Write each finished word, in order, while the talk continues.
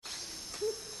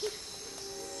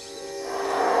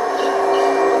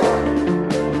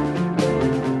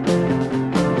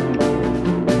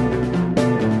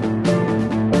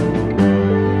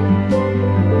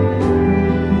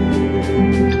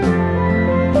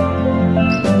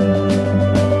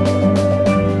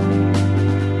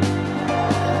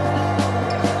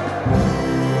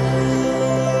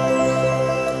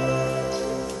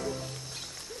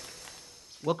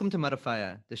Welcome to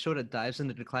Matafaya, the show that dives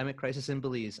into the climate crisis in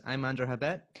Belize. I'm Andrew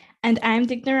Habet. And I'm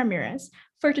Digna Ramirez.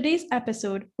 For today's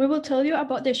episode, we will tell you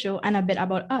about the show and a bit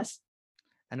about us.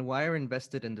 And why we're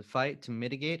invested in the fight to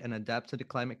mitigate and adapt to the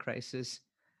climate crisis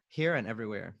here and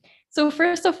everywhere. So,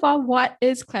 first of all, what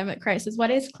is climate crisis?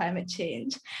 What is climate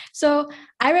change? So,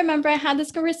 I remember I had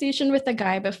this conversation with a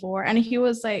guy before, and he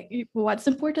was like, what's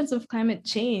the importance of climate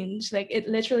change? Like, it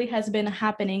literally has been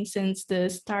happening since the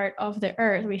start of the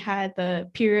earth. We had the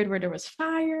period where there was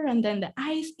fire and then the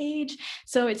ice age.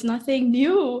 So, it's nothing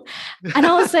new. And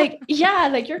I was like, yeah,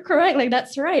 like you're correct. Like,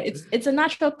 that's right. It's a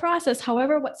natural process.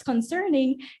 However, what's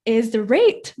concerning is the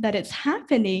rate that it's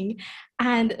happening.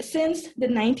 And since the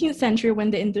 19th century, when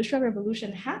the Industrial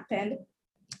Revolution happened,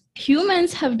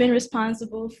 humans have been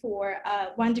responsible for a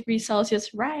 1 degree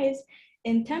Celsius rise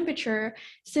in temperature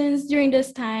since during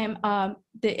this time,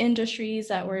 the industries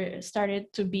that were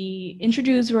started to be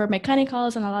introduced were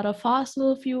mechanicals and a lot of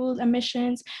fossil fuel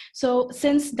emissions. So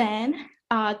since then,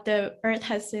 the Earth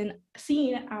has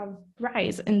seen a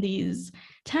rise in these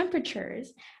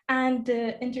temperatures. And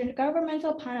the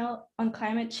Intergovernmental Panel on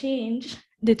Climate Change,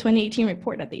 the 2018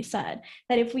 report that they said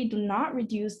that if we do not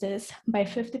reduce this by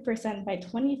 50% by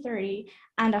 2030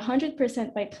 and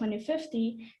 100% by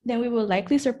 2050, then we will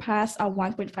likely surpass a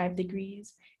 1.5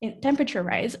 degrees in temperature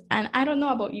rise. And I don't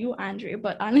know about you, Andrew,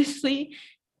 but honestly,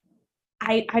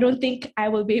 I don't think I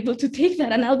will be able to take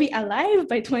that and I'll be alive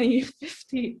by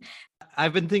 2050.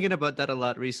 I've been thinking about that a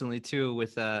lot recently too.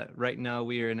 With right now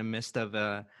we are in the midst of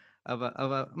a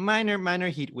minor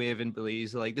heat wave in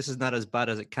Belize. Like, this is not as bad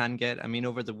as it can get. I mean,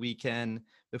 over the weekend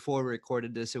before we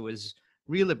recorded this, it was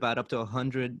really bad, up to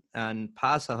 100 and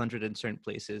past 100 in certain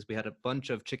places. We had a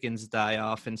bunch of chickens die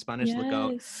off in Spanish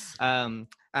Lookout. Yes.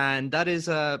 And that is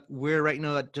we're right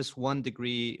now at just 1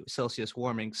 degree Celsius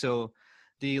warming. So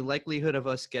the likelihood of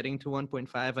us getting to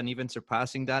 1.5 and even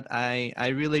surpassing that,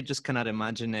 I really just cannot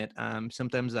imagine it.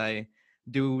 Sometimes I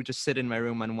do just sit in my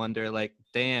room and wonder, like,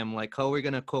 damn, like, how are we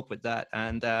gonna cope with that?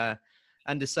 And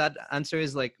the sad answer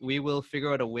is, like, we will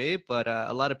figure out a way, but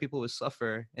a lot of people will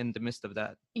suffer in the midst of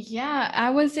that. Yeah,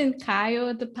 I was in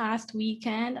Cayo the past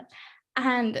weekend,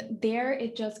 and there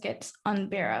it just gets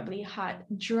unbearably hot,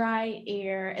 dry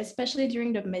air, especially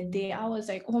during the midday. I was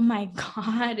like, oh my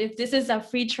God, if this is a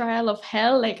free trial of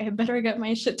hell, like I better get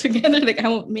my shit together. Like I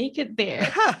won't make it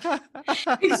there.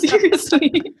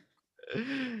 Seriously.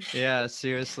 Yeah,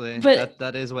 seriously. But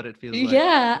That is what it feels like.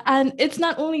 yeah, and it's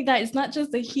not only that, it's not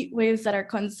just the heat waves that are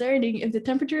concerning. If the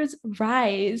temperatures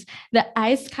rise, the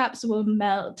ice caps will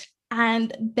melt,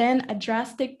 and then a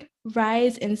drastic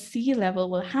rise in sea level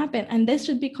will happen. And this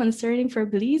should be concerning for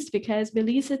Belize because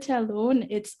Belize City alone,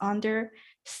 it's under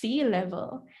sea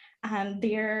level. And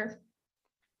they're,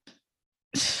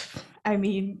 I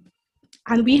mean,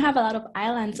 and we have a lot of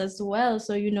islands as well.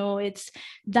 So, it's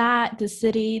that the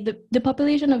city, the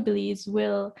population of Belize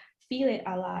will feel it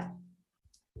a lot.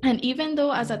 And even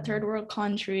though as a third world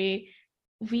country,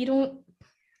 we don't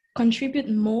contribute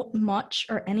much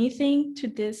or anything to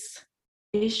this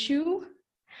issue,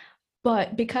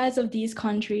 but because of these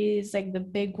countries, like the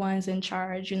big ones in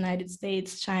charge, United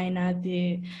States, China,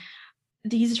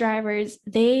 these drivers,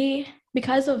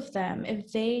 because of them,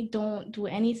 if they don't do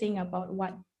anything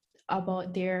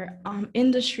about their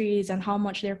industries and how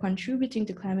much they're contributing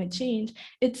to climate change,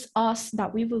 it's us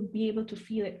that we will be able to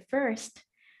feel it first.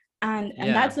 And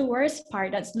Yeah. that's the worst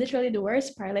part. That's literally the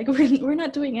worst part. Like we're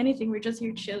not doing anything. We're just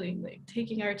here chilling, like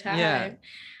taking our Yeah. time.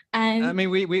 I And mean,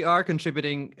 we are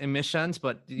contributing emissions,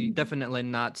 but definitely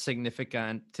not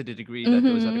significant to the degree that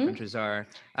those other mm-hmm. countries are.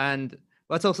 And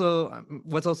what's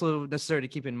also necessary to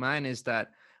keep in mind is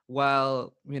that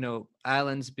while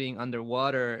islands being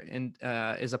underwater and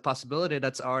is a possibility,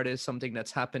 that's already something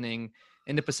that's happening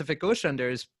in the Pacific Ocean.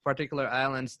 There's particular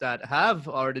islands that have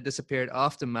already disappeared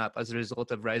off the map as a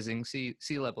result of rising sea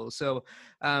levels. So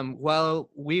while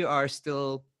we are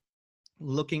still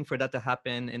looking for that to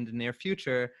happen in the near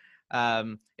future,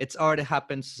 it's already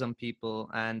happened to some people,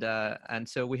 and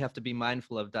so we have to be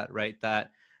mindful of that, right?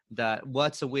 That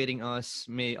what's awaiting us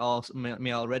may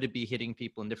already be hitting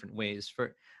people in different ways.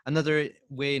 For another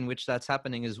way in which that's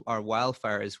happening is our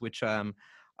wildfires, which I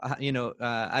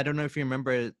don't know if you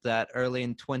remember that early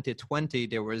in 2020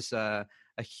 there was a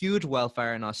huge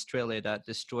wildfire in Australia that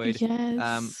destroyed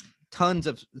um, Yes.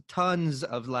 tons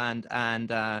of land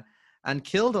and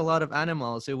killed a lot of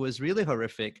animals. It was really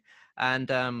horrific.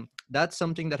 And that's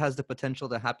something that has the potential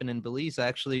to happen in Belize. I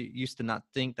actually used to not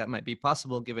think that might be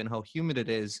possible given how humid it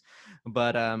is.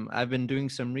 But I've been doing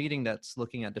some reading that's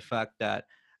looking at the fact that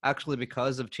actually,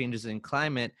 because of changes in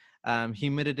climate,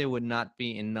 humidity would not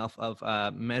be enough of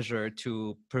a measure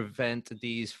to prevent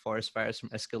these forest fires from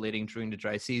escalating during the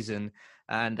dry season.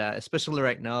 And especially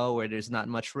right now where there's not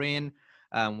much rain,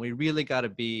 we really got to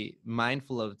be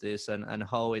mindful of this and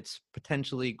how it's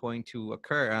potentially going to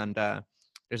occur. And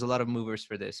there's a lot of movers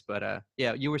for this. But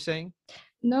yeah, you were saying?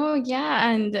 No, yeah,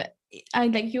 and I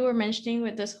like you were mentioning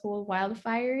with this whole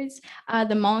wildfires,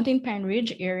 the Mountain Pine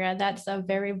Ridge area, that's a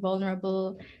very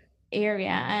vulnerable area,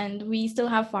 and we still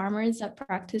have farmers that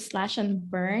practice slash and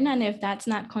burn, and if that's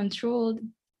not controlled,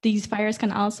 these fires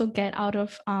can also get out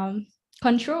of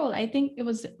control. I think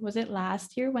was it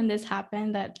last year when this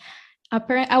happened that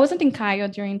apparently I wasn't in Cayo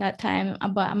during that time,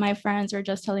 but my friends were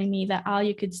just telling me that all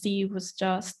you could see was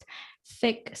just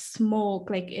thick smoke.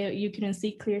 Like you couldn't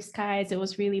see clear skies. It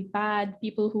was really bad.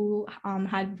 People who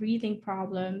had breathing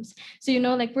problems. So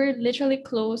like we're literally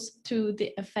closer to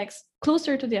the effects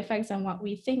than what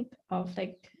we think of.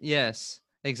 Like Yes,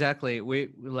 exactly. We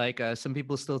like some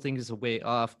people still think it's a way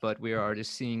off, but we are already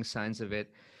seeing signs of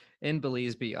it in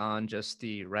Belize beyond just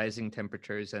the rising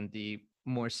temperatures and the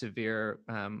more severe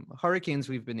hurricanes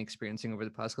we've been experiencing over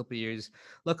the past couple of years.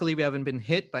 Luckily, we haven't been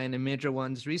hit by any major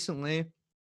ones recently,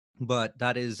 but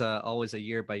that is always a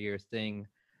year by year thing.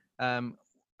 Um,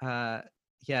 uh,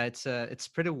 yeah, it's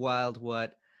pretty wild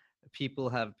what people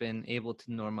have been able to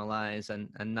normalize and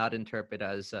not interpret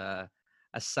as a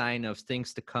sign of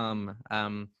things to come.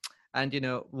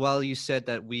 And while you said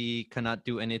that we cannot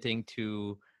do anything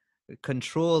to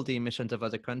control the emissions of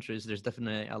other countries, there's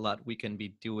definitely a lot we can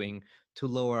be doing to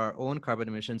lower our own carbon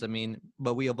emissions. I mean,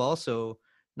 but we have also,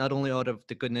 not only out of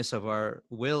the goodness of our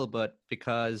will, but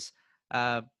because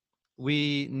uh,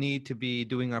 we need to be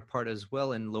doing our part as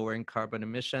well in lowering carbon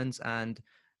emissions and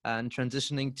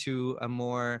transitioning to a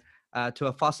more to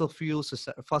a fossil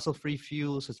free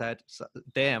fuel society.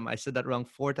 Damn, I said that wrong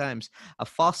 4 times. A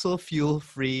fossil fuel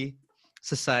free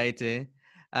society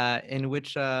in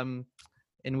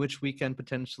which we can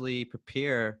potentially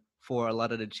prepare for a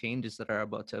lot of the changes that are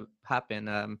about to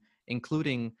happen,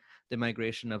 including the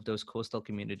migration of those coastal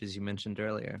communities you mentioned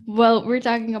earlier. well, we're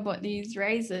talking about these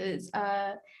rises.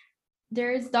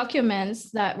 There's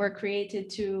documents that were created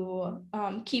to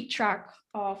keep track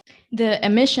of the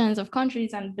emissions of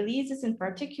countries, and Belize in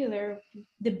particular.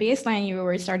 The baseline year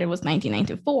where it started was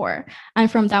 1994,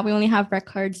 and from that we only have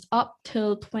records up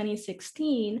till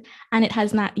 2016, and it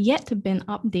has not yet been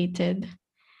updated.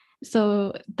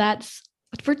 So that's,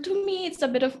 for to me it's a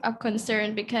bit of a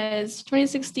concern because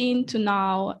 2016 to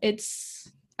now it's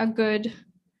a good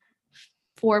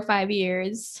 4 or 5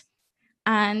 years,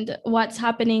 and what's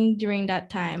happening during that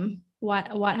time,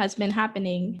 what has been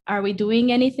happening, are we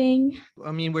doing anything?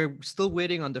 I mean, we're still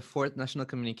waiting on the fourth national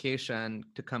communication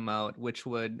to come out, which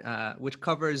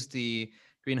covers the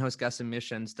greenhouse gas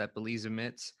emissions that Belize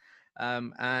emits,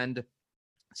 and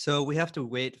so we have to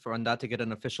wait for on that to get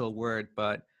an official word.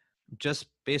 But just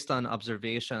based on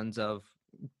observations of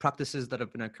practices that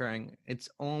have been occurring, it's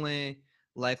only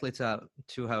likely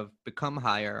to have become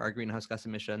higher, our greenhouse gas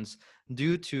emissions,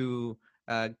 due to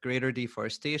greater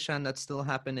deforestation that's still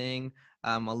happening.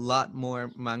 A lot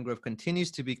more mangrove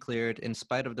continues to be cleared, in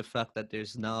spite of the fact that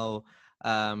there's now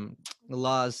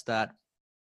laws that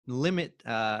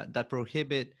that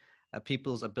prohibit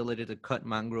people's ability to cut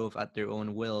mangrove at their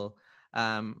own will.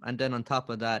 And then on top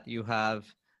of that, you have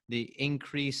the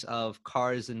increase of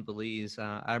cars in Belize.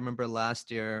 I remember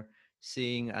last year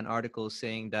seeing an article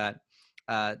saying that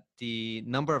the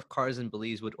number of cars in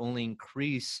Belize would only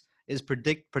increase, is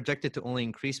projected to only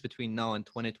increase between now and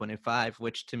 2025,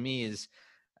 which to me is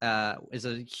a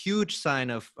huge sign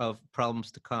of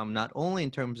problems to come, not only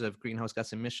in terms of greenhouse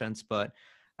gas emissions, but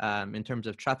in terms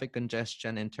of traffic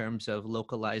congestion, in terms of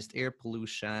localized air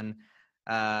pollution.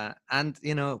 And,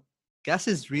 gas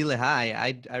is really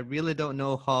high. I really don't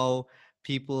know how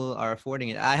people are affording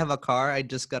it. I have a car. I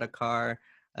just got a car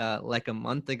like a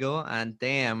month ago, and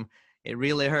damn, it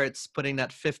really hurts putting that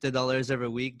 $50 every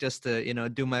week just to,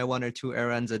 do my 1 or 2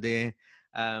 errands a day.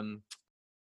 Um,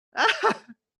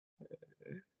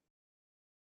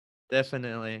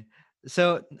 Definitely.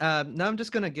 So now I'm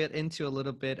just going to get into a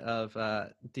little bit of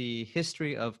the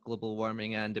history of global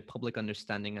warming and the public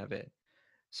understanding of it.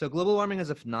 So global warming as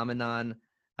a phenomenon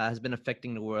has been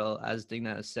affecting the world, as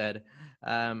Digna has said,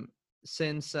 um,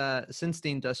 since the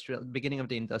industrial beginning of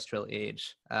the industrial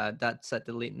age. That's at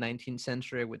the late 19th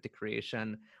century with the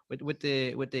creation, with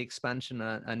the expansion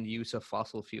and use of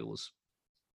fossil fuels.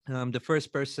 The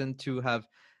first person to have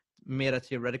made a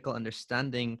theoretical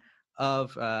understanding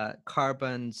of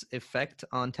carbon's effect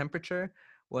on temperature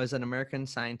was an American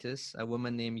scientist, a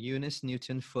woman named Eunice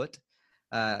Newton Foote,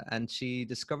 and she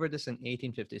discovered this in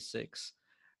 1856.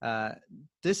 uh,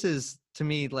 this is to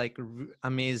me like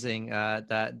amazing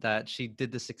that she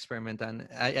did this experiment, and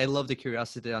I love the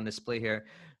curiosity on display here.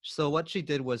 So what she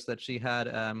did was that she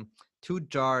had two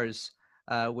jars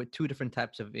with two different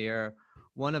types of air.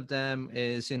 One of them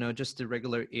is, you know, just the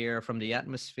regular air from the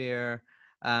atmosphere,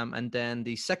 and then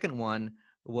the second one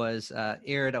was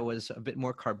air that was a bit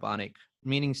more carbonic,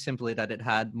 meaning simply that it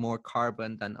had more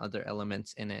carbon than other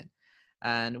elements in it.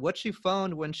 And what she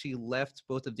found when she left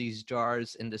both of these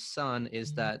jars in the sun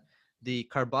is that the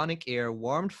carbonic air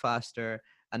warmed faster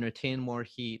and retained more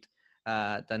heat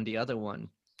than the other one.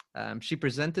 She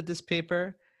presented this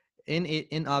paper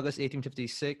in August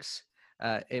 1856.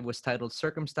 It was titled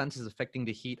 "Circumstances Affecting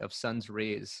the Heat of Sun's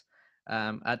Rays"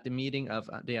 at the meeting of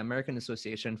the American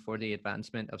Association for the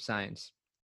Advancement of Science.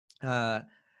 Uh,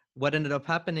 what ended up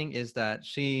happening is that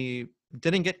she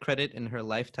didn't get credit in her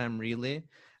lifetime, really.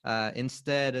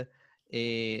 Instead,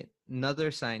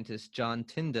 another scientist, John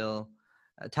Tyndall,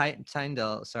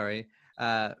 sorry,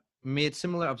 uh, made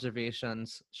similar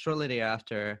observations shortly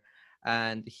thereafter,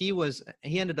 and he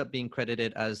ended up being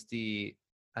credited as the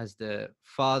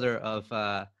father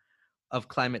of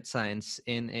climate science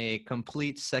in a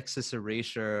complete sexist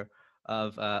erasure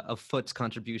of Foote's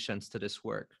contributions to this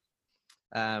work.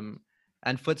 Um,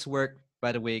 and Foote's work,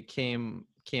 by the way, came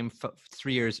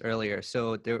 3 years earlier.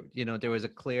 So there, you know, there was a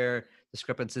clear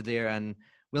discrepancy there, and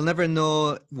we'll never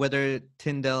know whether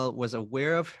Tyndall was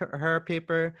aware of her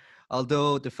paper.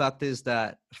 Although the fact is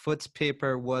that Foote's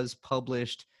paper was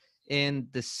published in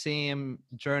the same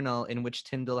journal in which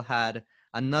Tyndall had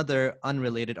another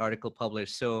unrelated article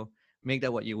published. So make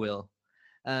that what you will.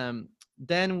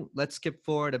 Then let's skip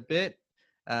forward a bit,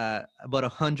 about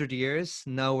 100 years.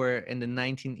 Now we're in the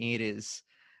 1980s,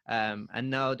 and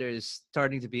now there's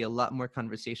starting to be a lot more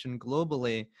conversation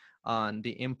globally on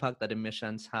the impact that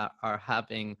emissions are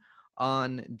having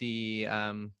on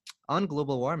on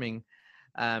global warming.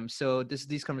 So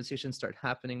these conversations start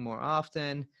happening more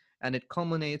often, and it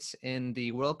culminates in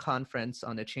the World Conference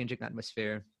on the Changing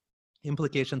Atmosphere: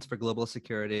 Implications for Global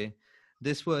Security.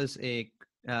 This was a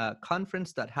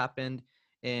conference that happened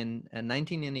in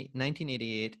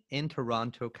 1988 in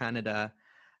Toronto, Canada,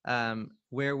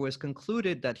 where it was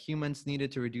concluded that humans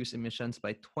needed to reduce emissions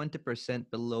by 20%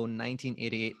 below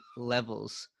 1988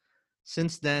 levels.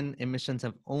 Since then, emissions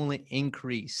have only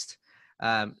increased.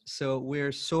 So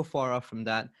we're so far off from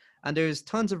that. And there's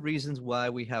tons of reasons why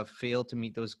we have failed to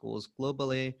meet those goals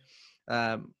globally.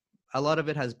 Um, a lot of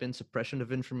it has been suppression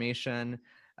of information,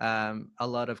 a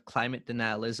lot of climate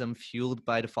denialism fueled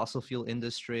by the fossil fuel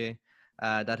industry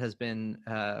that has been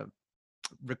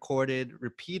recorded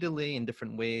repeatedly in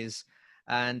different ways,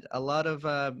 and a lot of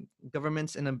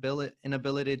governments'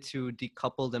 inability to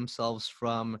decouple themselves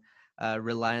from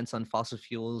reliance on fossil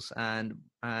fuels, and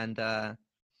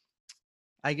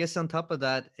I guess on top of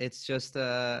that, it's just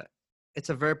it's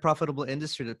a very profitable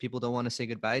industry that people don't want to say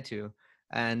goodbye to,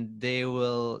 and they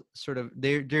will sort of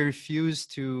they refuse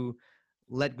to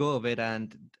let go of it.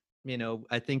 And you know,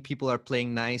 I think people are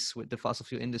playing nice with the fossil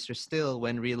fuel industry still,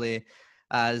 when really,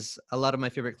 as a lot of my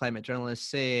favorite climate journalists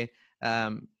say,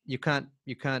 you can't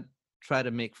try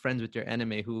to make friends with your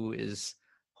enemy who is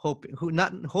who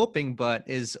not hoping but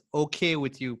is okay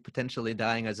with you potentially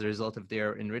dying as a result of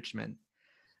their enrichment.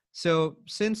 So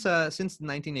since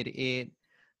 1988,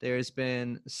 there's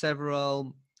been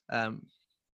several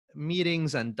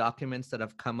meetings and documents that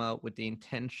have come out with the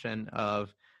intention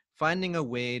of finding a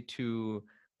way to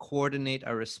coordinate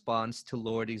a response to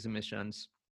lower these emissions.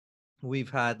 We've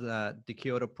had the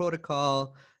Kyoto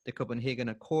Protocol, the Copenhagen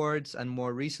Accords, and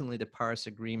more recently the Paris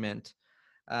Agreement.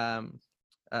 Um,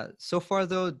 so far,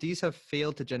 though, these have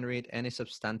failed to generate any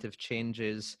substantive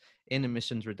changes in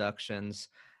emissions reductions.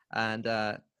 And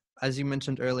as you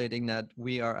mentioned earlier, Ignat,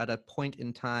 we are at a point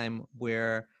in time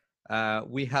where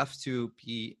we have to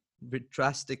be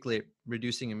drastically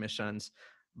reducing emissions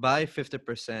by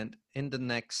 50% in the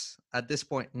next, at this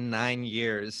point, 9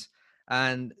 years.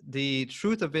 And the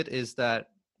truth of it is that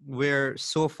we're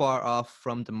so far off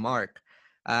from the mark.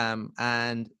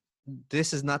 And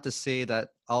this is not to say that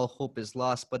all hope is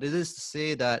lost, but it is to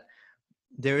say that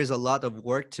there is a lot of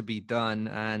work to be done.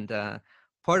 And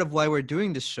part of why we're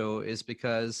doing this show is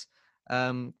because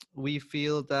we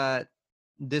feel that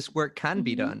this work can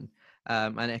be Mhm. done.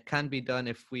 And it can be done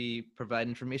if we provide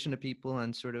information to people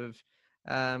and sort of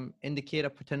indicate a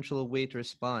potential way to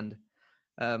respond.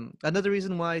 Another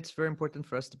reason why it's very important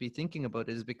for us to be thinking about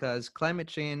it is because climate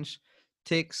change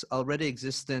takes already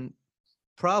existent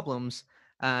problems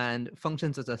and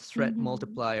functions as a threat Mhm.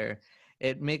 multiplier.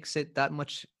 It makes it that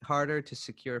much harder to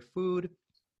secure food.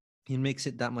 It makes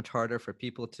it that much harder for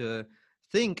people to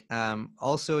think.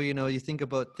 Also, you think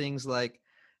about things like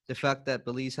the fact that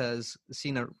Belize has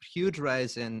seen a huge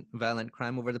rise in violent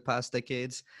crime over the past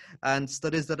decades, and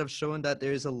studies that have shown that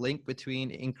there is a link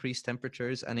between increased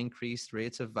temperatures and increased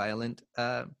rates of violent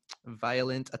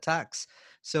attacks.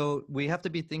 So we have to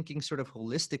be thinking sort of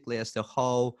holistically as to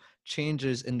how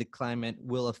changes in the climate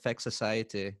will affect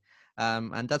society.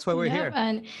 And that's why we're Yeah, here.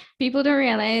 and people don't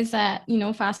realize that,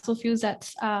 fossil fuels,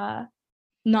 that's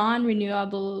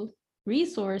non-renewable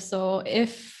resource. So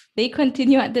if they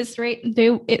continue at this rate,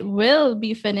 it will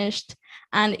be finished.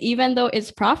 And even though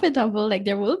it's profitable, like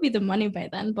there will be the money by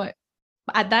then, but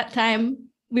at that time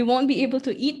we won't be able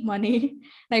to eat money.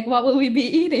 Like what will we be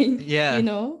eating? Yeah.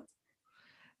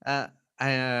 Uh,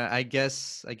 I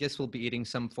guess we'll be eating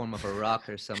some form of a rock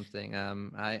or something.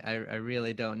 I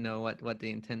really don't know what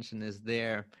the intention is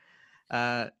there.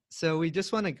 So we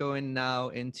just want to go in now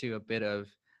into a bit of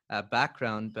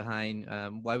background behind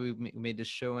why we made this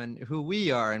show and who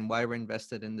we are and why we're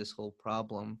invested in this whole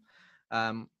problem.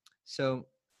 Um, so,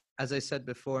 as I said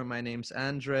before, my name's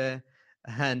Andre,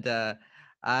 and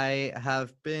I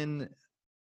have been,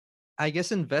 I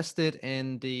guess, invested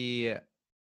in the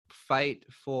fight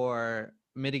for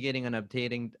mitigating and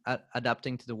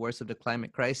adapting to the worst of the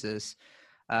climate crisis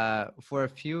for a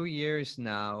few years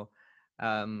now.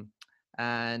 Um,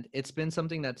 and it's been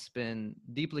something that's been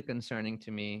deeply concerning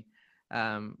to me.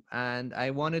 And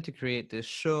I wanted to create this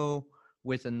show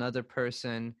with another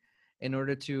person in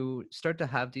order to start to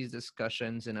have these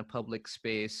discussions in a public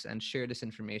space and share this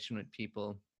information with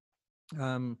people.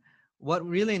 Um, what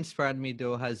really inspired me,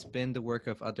 though, has been the work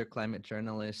of other climate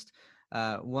journalists.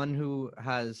 One who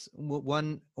has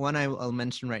one I'll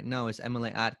mention right now is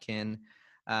Emily Atkin,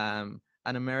 an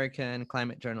American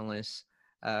climate journalist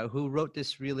who wrote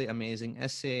this really amazing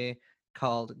essay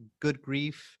called "Good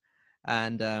Grief,"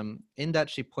 and in that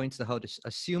she points to how this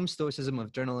assumed stoicism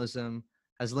of journalism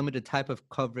has limited type of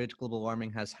coverage global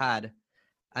warming has had,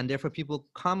 and therefore people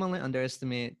commonly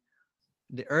underestimate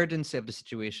the urgency of the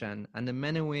situation and the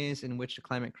many ways in which the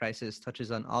climate crisis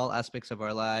touches on all aspects of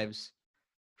our lives,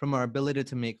 from our ability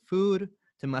to make food,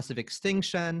 to massive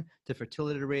extinction, to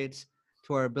fertility rates,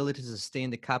 to our ability to sustain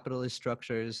the capitalist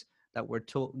structures that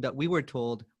we were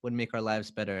told would make our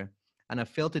lives better, and have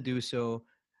failed to do so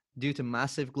due to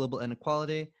massive global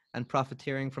inequality and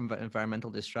profiteering from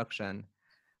environmental destruction.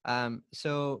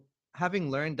 So having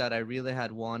learned that, I really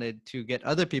had wanted to get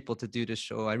other people to do the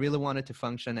show. I really wanted to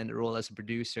function in the role as a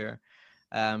producer,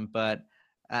 but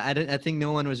I think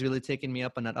no one was really taking me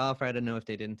up on that offer. I don't know if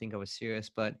they didn't think I was serious,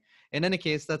 but in any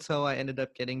case, that's how I ended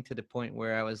up getting to the point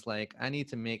where I was like, I need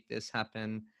to make this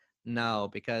happen now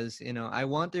because I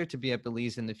want there to be a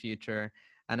Belize in the future,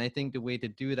 and I think the way to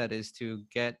do that is to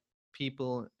get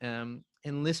people,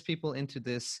 enlist people into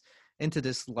this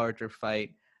larger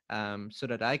fight, so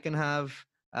that I can have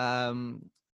um,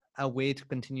 a way to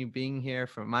continue being here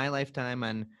for my lifetime,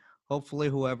 and hopefully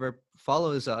whoever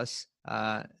follows us,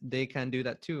 they can do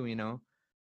that too.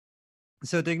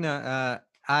 So Digna,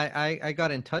 I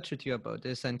got in touch with you about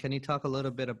this, and can you talk a little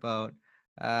bit about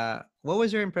what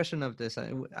was your impression of this?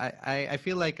 I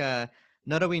feel like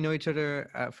now that we know each other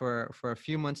for a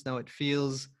few months now, it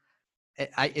feels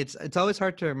it's always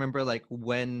hard to remember like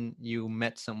when you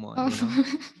met someone.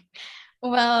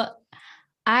 Well,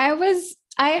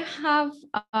 I have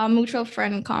a mutual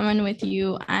friend in common with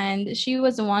you, and she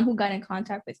was the one who got in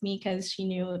contact with me because she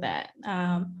knew that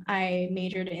I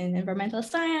majored in environmental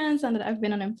science and that I've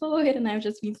been unemployed, and I've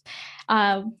just been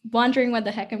wondering what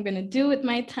the heck I'm gonna do with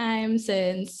my time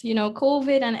since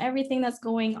COVID and everything that's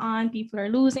going on. People are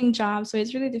losing jobs, so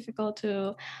it's really difficult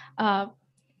to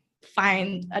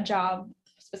find a job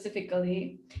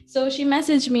specifically. So she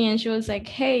messaged me and she was like,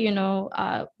 hey,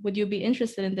 would you be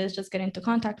interested in this? Just get into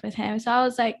contact with him. So I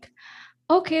was like,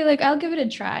 okay, like I'll give it a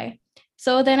try.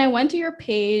 So then I went to your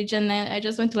page and then I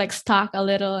just went to like stalk a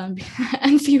little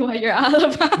and see what you're all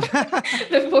about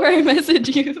before I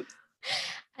message you.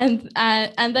 And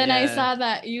then I saw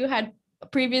that you had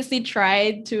previously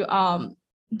tried to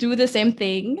do the same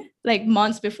thing like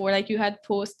months before, like you had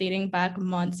posts dating back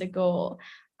months ago,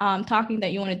 talking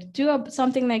that you wanted to do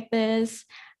something like this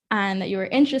and that you were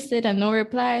interested and no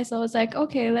reply. So I was like,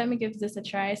 okay, let me give this a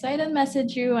try. So I then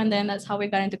messaged you and then that's how we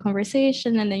got into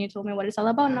conversation. And then you told me what it's all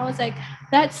about. And I was like,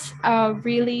 that's a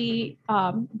really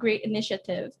great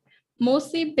initiative,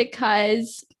 mostly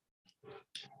because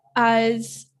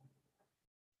as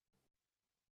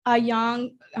a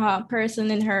young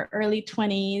person in her early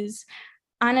 20s,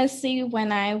 honestly,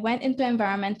 when I went into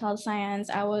environmental science,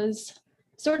 I was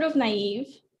sort of naive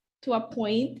to a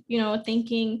point,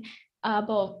 thinking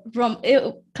But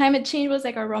climate change was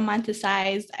like a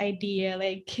romanticized idea.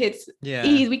 Like it's Yeah.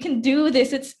 easy, we can do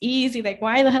this. It's easy. Like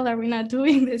why the hell are we not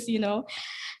doing this? You know.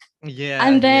 Yeah.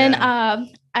 And then Yeah.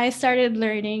 I started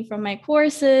learning from my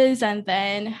courses, and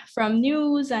then from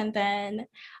news, and then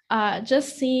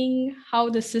just seeing how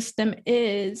the system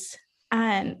is.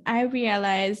 And I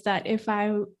realized that if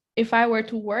I were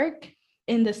to work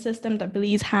in the system that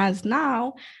Belize has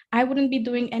now, I wouldn't be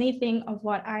doing anything of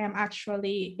what I am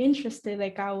actually interested.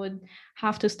 Like I would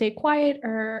have to stay quiet,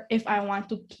 or if I want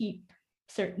to keep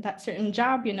certain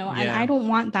job, and I Yeah. don't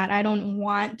want that. I don't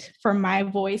want for my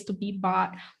voice to be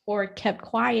bought or kept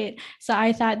quiet. So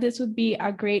I thought this would be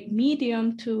a great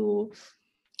medium to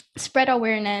spread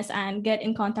awareness and get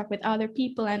in contact with other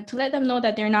people, and to let them know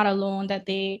that they're not alone, that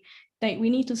we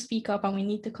need to speak up and we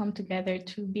need to come together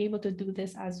to be able to do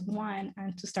this as one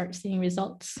and to start seeing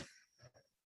results.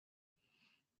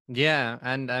 Yeah,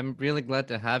 and I'm really glad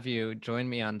to have you join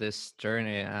me on this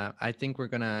journey. I think we're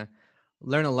gonna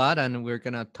learn a lot, and we're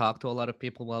gonna talk to a lot of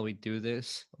people while we do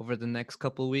this over the next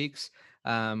couple weeks.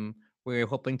 We're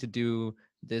hoping to do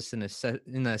this in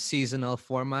a seasonal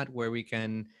format where we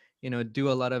can, do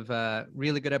a lot of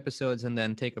really good episodes and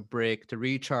then take a break to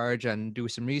recharge and do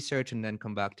some research and then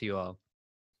come back to you all.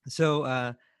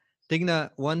 So,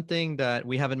 Digna, one thing that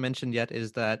we haven't mentioned yet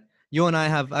is that you and I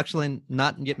have actually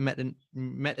not yet met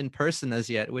in person as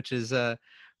yet, which is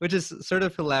sort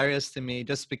of hilarious to me.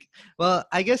 Well,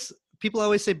 I guess people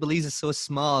always say Belize is so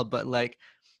small, but like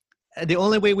the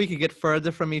only way we could get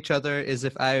further from each other is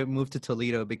if I move to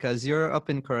Toledo, because you're up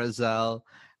in Corozal.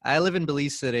 I live in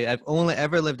Belize City. I've only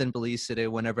ever lived in Belize City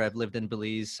whenever I've lived in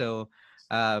Belize. So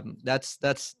that's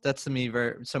to me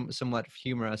somewhat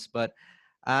humorous. But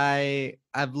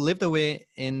I've lived away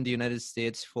in the United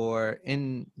States for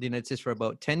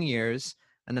about 10 years,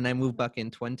 and then I moved back in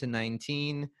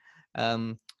 2019.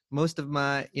 Um, Most of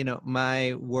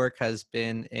my work has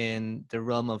been in the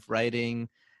realm of writing.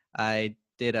 I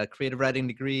did a creative writing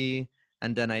degree,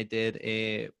 and then I did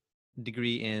a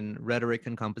degree in rhetoric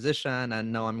and composition,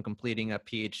 and now I'm completing a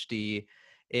PhD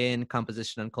in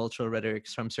composition and cultural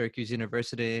rhetorics from Syracuse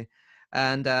University.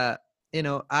 And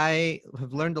I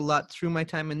have learned a lot through my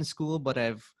time in school, but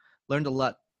I've learned a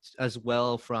lot as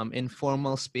well from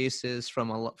informal spaces,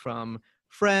 from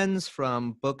friends,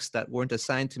 from books that weren't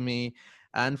assigned to me,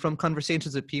 and from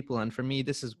conversations with people. And for me,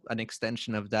 this is an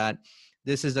extension of that.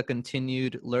 This is a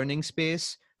continued learning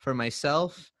space for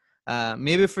myself.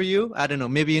 Maybe for you, I don't know.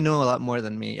 Maybe you know a lot more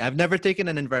than me. I've never taken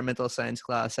an environmental science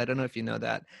class. I don't know if you know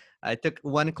that. I took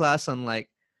one class on like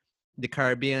the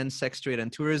Caribbean, sex trade,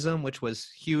 and tourism, which was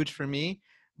huge for me.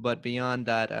 But beyond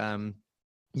that,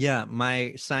 yeah,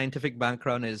 my scientific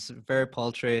background is very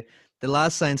paltry. The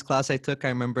last science class I took, I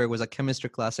remember, was a chemistry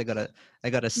class. I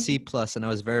got a C plus, and I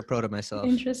was very proud of myself.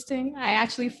 Interesting. I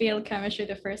actually failed chemistry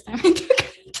the first time I took it.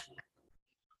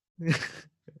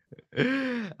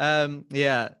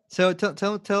 Yeah. So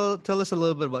tell us a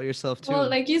little bit about yourself Well, too.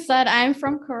 like you said, I'm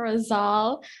from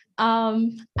Corozal.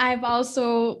 I've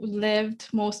also lived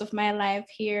most of my life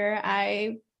here.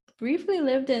 I briefly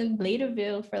lived in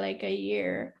Bladeville for like a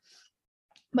year,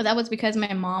 but that was because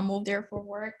my mom moved there for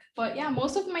work. But yeah,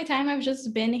 most of my time I've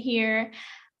just been here.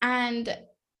 And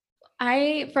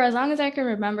for as long as I can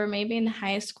remember, maybe in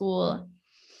high school,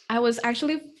 I was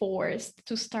actually forced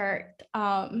to start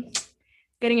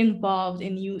getting involved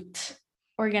in youth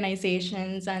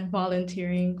organizations and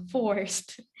volunteering.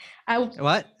 Forced. I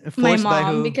What? My Forced by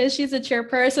mom, who? because she's a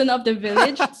chairperson of the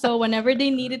village. So whenever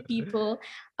they needed people,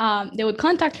 they would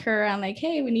contact her and like,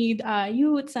 hey, we need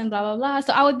youths and blah blah blah.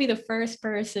 So I would be the first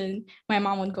person my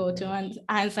mom would go to, and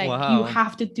it's like, you Wow.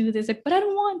 have to do this. Like, but I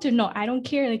don't want to. No, I don't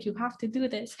care. Like, you have to do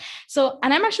this. So,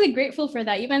 and I'm actually grateful for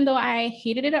that. Even though I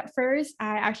hated it at first,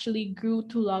 I actually grew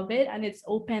to love it, and it's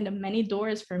opened many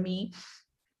doors for me.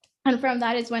 And from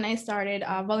that is when I started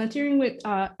volunteering with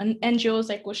NGOs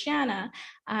like Oceana.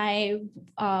 I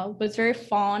was very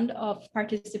fond of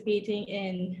participating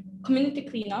in community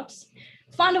cleanups.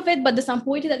 Fond of it, but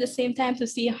disappointed at the same time to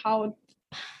see how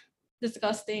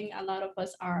disgusting a lot of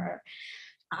us are.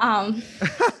 Um,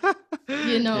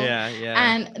 you know, Yeah, yeah.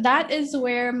 and that is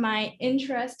where my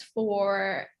interest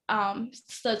for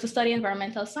to study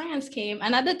environmental science came.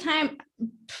 And at the time,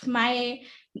 my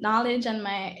knowledge and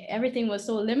my everything was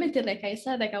so limited. Like I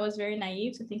said, like I was very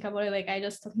naive to think about it. Like I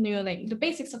just knew like the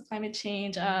basics of climate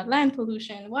change, land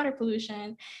pollution, water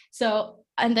pollution.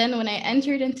 And then when I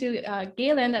entered into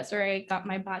Galen, that's where I got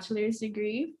my bachelor's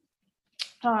degree.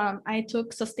 I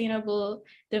took sustainable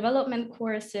development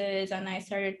courses, and I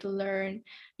started to learn,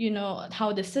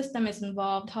 how the system is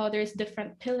involved, how there's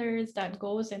different pillars that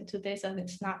goes into this, and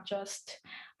it's not just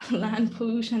land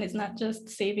pollution, it's not just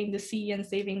saving the sea and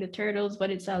saving the turtles, but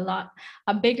it's a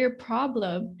bigger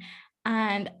problem.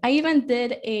 And I even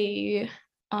did a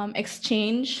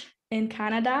exchange in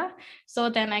Canada. So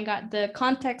then I got the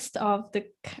context of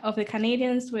the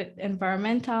Canadians with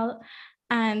environmental.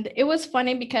 And it was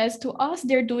funny because to us,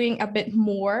 they're doing a bit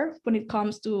more when it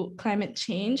comes to climate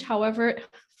change. However,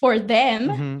 for them,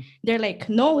 Mm-hmm. they're like,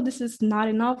 no, this is not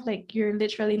enough. Like, you're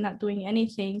literally not doing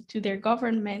anything to their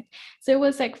government. So it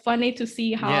was like funny to see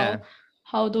Yeah.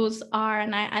 how those are.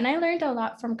 And I learned a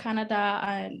lot from Canada,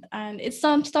 and it's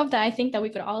some stuff that I think that we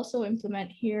could also implement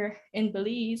here in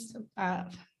Belize.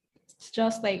 It's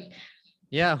just like,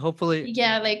 Yeah, hopefully.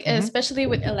 yeah, like Mhm. especially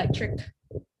with electric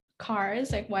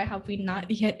cars, like why have we not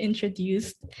yet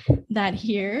introduced that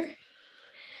here?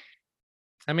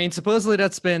 I mean, supposedly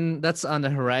that's on the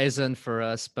horizon for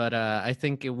us, but I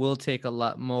think it will take a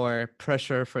lot more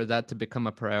pressure for that to become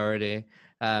a priority.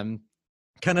 Um,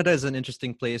 Canada is an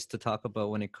interesting place to talk about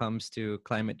when it comes to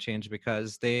climate change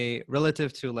because they,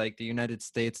 relative to like the United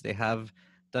States, they have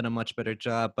done a much better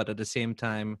job, but at the same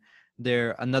time,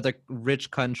 they're another rich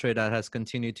country that has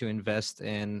continued to invest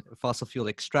in fossil fuel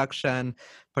extraction,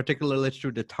 particularly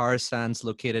through the tar sands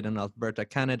located in Alberta,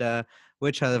 Canada,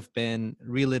 which have been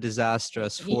really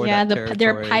disastrous for Yeah, that their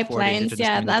territory, for the pipelines. indigenous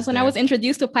Yeah, that's communities when I there. was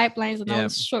introduced to pipelines, and I Yeah.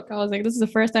 was shook. I was like, this is the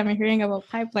first time I'm hearing about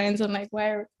pipelines. I'm like,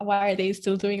 why are they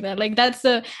still doing that? Like, that's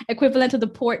the equivalent to the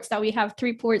ports that we have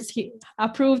 3 ports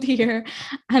approved here,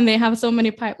 and they have so many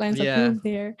pipelines Yeah. approved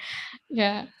there.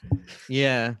 Yeah.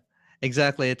 Yeah,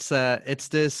 exactly. It's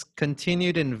this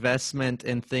continued investment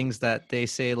in things that they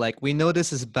say like we know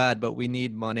this is bad, but we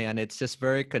need money, and it's just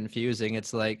very confusing.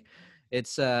 It's like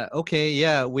it's okay,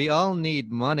 yeah, we all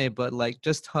need money, but like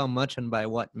just how much and by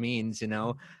what means, you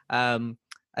know? Um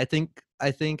I think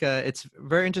it's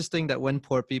very interesting that when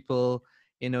poor people,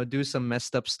 do some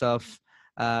messed up stuff,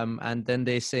 and then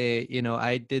they say,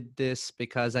 I did this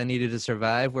because I needed to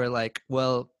survive. We're like,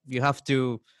 well, you have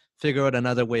to figure out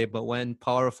another way. But when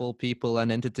powerful people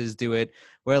and entities do it,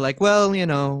 we're like, well,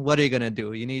 what are you gonna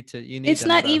do? You need It's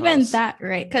not another even house. that,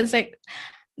 right? Because like,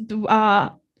 uh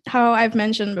how I've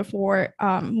mentioned before,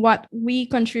 what we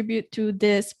contribute to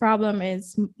this problem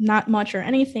is not much or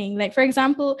anything. Like, for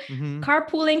example, Mm-hmm.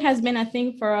 carpooling has been a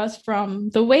thing for us from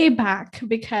the way back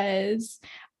because,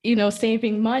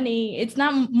 saving money. It's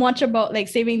not much about like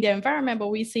saving the environment, but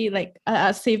we see like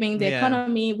saving the Yeah.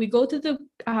 economy. We go to the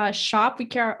shop, we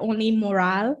carry only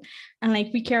morale, and like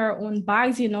we carry our own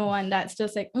bags, and that's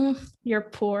just like, you're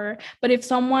poor. But if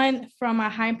someone from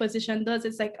a high position does,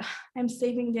 it's like, I'm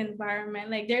saving the environment.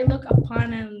 Like, they're looked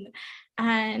upon,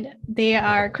 and they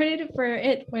are credited for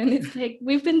it, when it's like,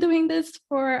 we've been doing this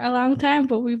for a long time,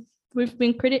 but we've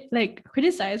been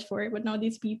criticized for it. But now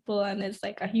these people, and it's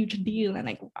like a huge deal, and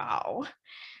like, wow.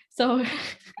 So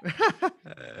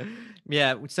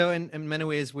Yeah, so in many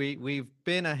ways we've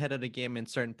been ahead of the game in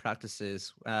certain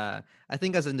practices. I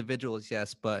think as individuals,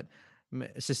 yes, but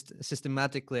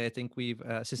systematically, I think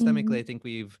systemically, I mhm. think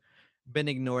we've been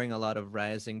ignoring a lot of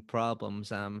rising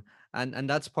problems. And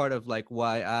that's part of like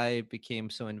why I became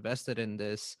so invested in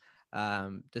this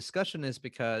discussion, is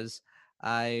because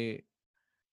I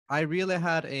I really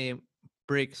had a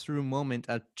breakthrough moment,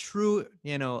 a true,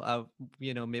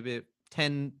 maybe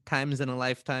 10 times in a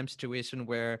lifetime situation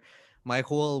where my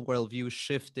whole worldview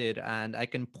shifted, and I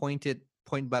can point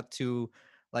back to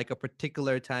like a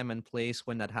particular time and place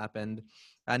when that happened.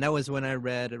 And that was when I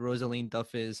read Rosaline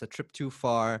Duffy's A Trip Too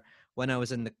Far when I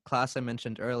was in the class I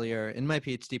mentioned earlier in my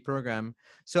PhD program.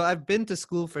 So I've been to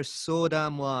school for so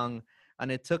damn long,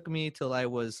 and it took me till I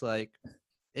was like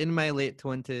in my late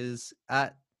 20s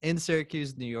at in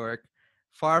Syracuse, New York,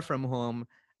 far from home,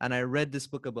 and I read this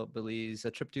book about Belize,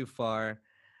 A Trip Too Far,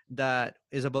 that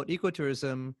is about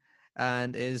ecotourism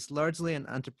and is largely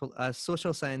a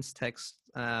social science text,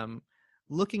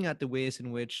 looking at the ways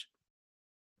in which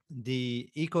the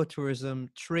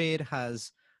ecotourism trade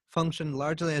has functioned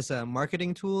largely as a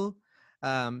marketing tool,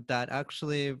 that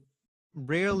actually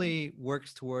rarely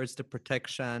works towards the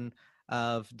protection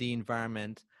of the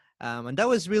environment. And that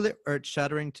was really earth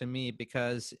shattering to me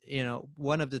because,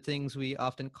 one of the things we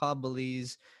often call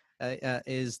Belize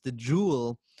is the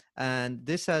jewel. And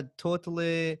this had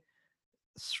totally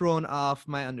thrown off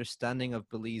my understanding of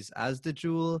Belize as the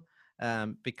jewel,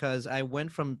 because I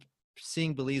went from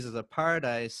seeing Belize as a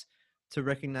paradise to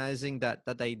recognizing that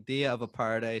that idea of a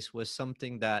paradise was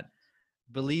something that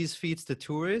Belize feeds the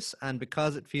tourists, and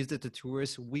because it feeds it to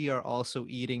tourists, we are also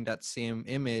eating that same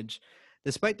image.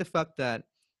 despite the fact that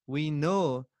we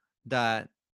know that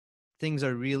things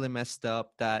are really messed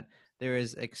up, that there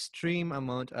is extreme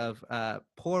amount of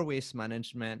poor waste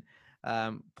management,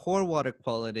 poor water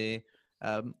quality.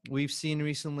 We've seen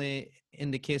recently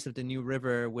in the case of the New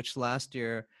River, which last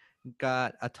year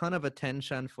got a ton of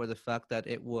attention for the fact that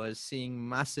it was seeing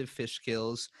massive fish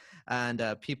kills and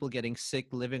people getting sick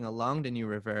living along the New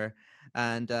River.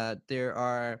 And there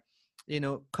are,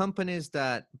 companies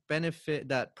that benefit,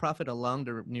 that profit along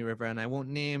the New River. And I won't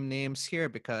name names here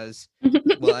because,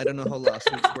 well, I don't know how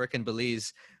lawsuits work in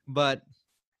Belize, but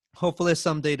hopefully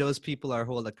someday those people are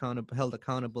held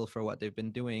accountable for what they've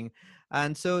been doing.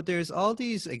 And so there's all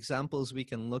these examples we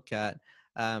can look at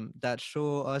that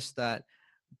show us that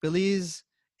Belize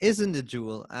isn't a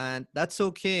jewel, and that's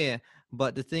okay.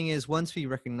 But the thing is, once we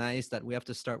recognize that, we have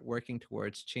to start working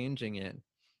towards changing it.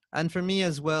 And for me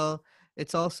as well,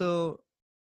 it's also,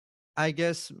 I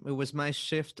guess, it was my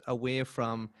shift away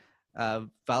from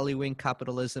valuing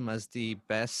capitalism as the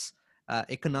best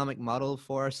economic model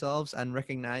for ourselves, and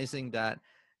recognizing that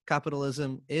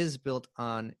capitalism is built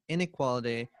on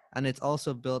inequality, and it's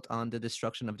also built on the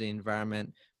destruction of the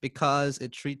environment, because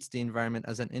it treats the environment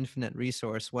as an infinite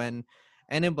resource, when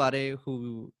anybody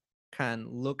who can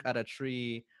look at a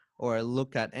tree or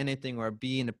look at anything or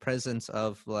be in the presence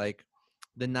of like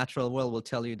the natural world will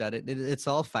tell you that it's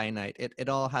all finite. It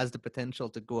all has the potential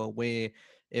to go away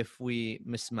if we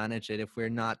mismanage it, if we're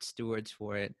not stewards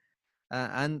for it.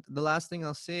 And the last thing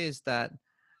I'll say is that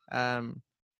um,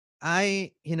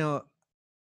 I, you know,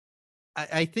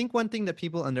 I think one thing that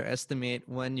people underestimate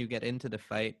when you get into the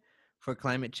fight for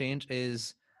climate change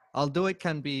is, although it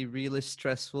can be really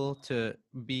stressful to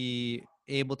be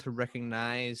able to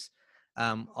recognize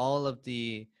all of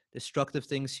the destructive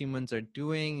things humans are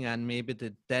doing, and maybe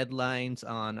the deadlines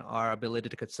on our ability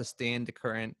to sustain the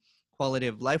current quality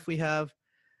of life we have,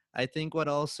 I think what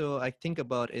also I think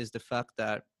about is the fact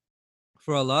that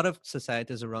for a lot of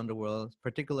societies around the world,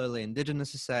 particularly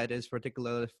indigenous societies,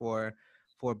 particularly for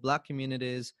Black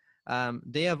communities,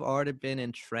 they have already been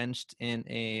entrenched in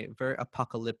a very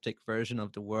apocalyptic version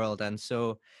of the world, and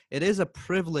so it is a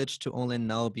privilege to only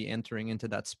now be entering into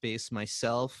that space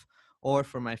myself, or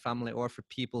for my family, or for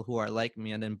people who are like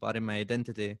me and embody my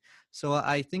identity. So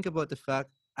I think about the fact,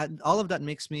 and all of that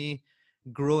makes me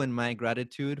grow in my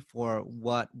gratitude for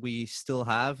what we still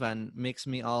have, and makes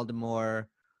me all the more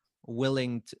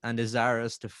willing and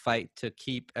desirous to fight to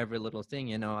keep every little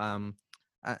thing, and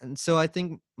so I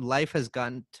think life has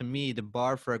gotten, to me, the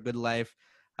bar for a good life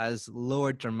has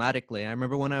lowered dramatically. I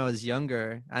remember when I was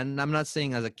younger, and I'm not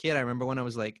saying as a kid, I remember when I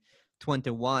was like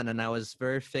 21, and I was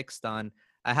very fixed on,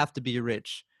 I have to be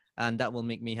rich and that will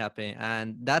make me happy,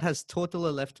 and that has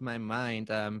totally left my mind.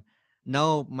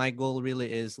 Now my goal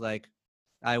really is like,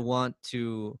 I want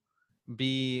to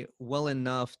be well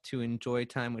enough to enjoy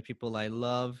time with people I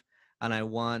love, and I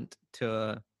want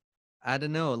to, I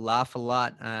don't know, laugh a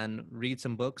lot and read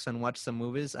some books and watch some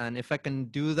movies. And if I can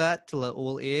do that till an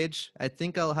old age, I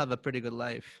think I'll have a pretty good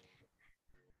life.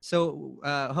 So,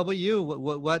 how about you?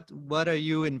 What are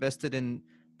you invested in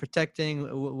protecting?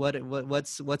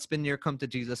 What's been your come to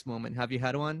Jesus moment? Have you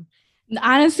had one?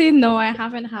 Honestly, no, I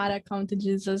haven't had a come to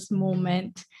Jesus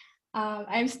moment.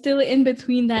 I'm still in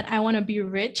between that. I want to be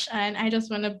rich and I just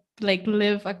want to like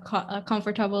live a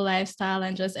comfortable lifestyle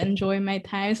and just enjoy my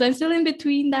time. So I'm still in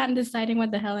between that and deciding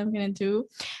what the hell I'm gonna do,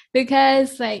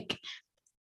 because I'm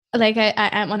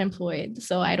unemployed,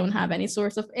 so I don't have any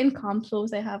source of income.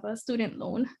 Plus, I have a student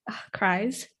loan.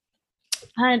 Cries.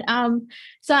 And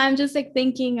so I'm just like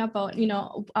thinking about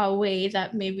a way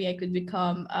that maybe I could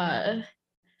become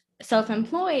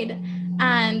self-employed,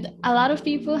 and a lot of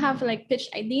people have like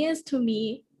pitched ideas to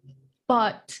me,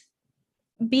 but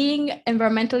being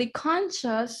environmentally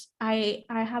conscious, I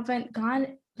haven't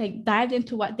gone like dived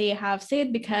into what they have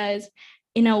said, because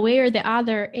in a way or the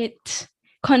other it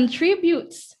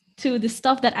contributes to the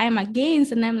stuff that I'm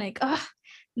against, and I'm like, oh,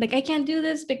 like I can't do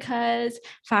this because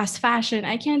fast fashion,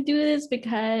 I can't do this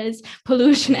because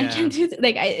pollution, I can't do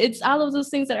like it's all of those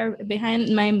things that are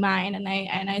behind my mind, and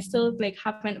I still like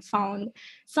haven't found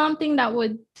something that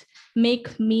would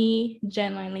make me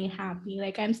genuinely happy.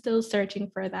 Like I'm still searching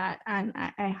for that, and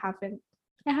I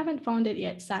haven't found it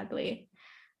yet, sadly.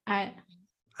 I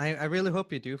I really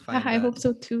hope you do yeah, find I that. hope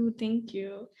so too. Thank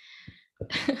you.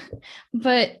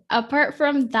 But apart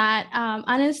from that,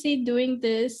 honestly, doing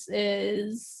this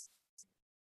is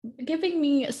giving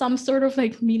me some sort of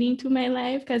like meaning to my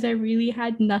life, because I really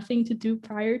had nothing to do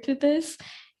prior to this.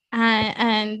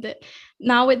 And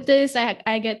now with this,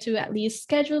 I get to at least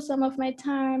schedule some of my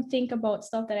time, think about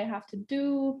stuff that I have to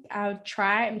do. I'm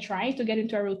trying to get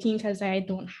into a routine because I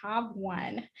don't have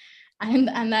one.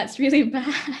 and that's really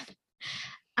bad.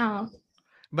 um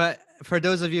But for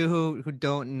those of you who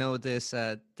don't know this,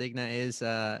 Digna is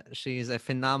she's a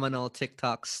phenomenal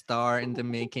TikTok star in the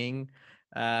making.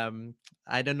 Um,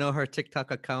 I don't know her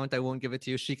TikTok account. I won't give it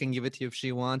to you. She can give it to you if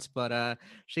she wants, but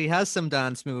she has some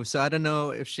dance moves. So I don't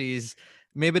know if she's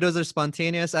maybe those are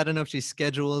spontaneous. I don't know if she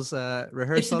schedules it's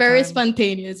rehearsal very time.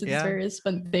 spontaneous. It's Yeah. very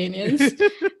spontaneous.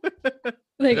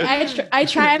 Like I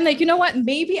try. I'm like, you know what?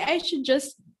 Maybe I should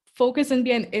just focus and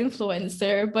be an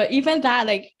influencer. But even that,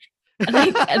 like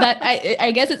that,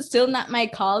 I guess it's still not my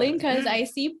calling, because I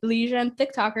see Belizean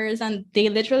TikTokers and they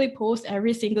literally post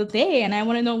every single day, and I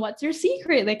want to know what's your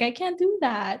secret. Like I can't do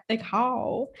that. Like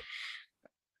how?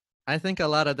 I think a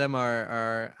lot of them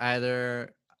are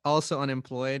either also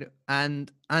unemployed,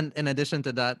 and in addition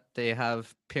to that, they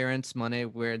have parents' money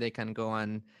where they can go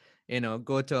and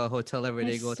go to a hotel every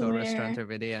I day, go to a restaurant swear.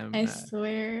 every day. I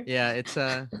swear. Yeah, it's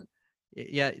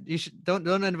yeah, you should don't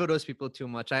envy those people too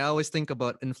much. I always think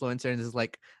about influencers as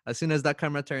like as soon as that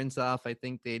camera turns off, I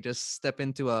think they just step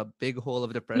into a big hole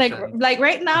of like depression. like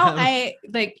right now I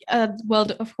like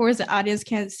well, of course the audience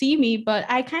can't see me, but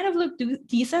I kind of look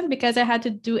decent because I had to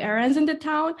do errands in the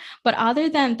town. But other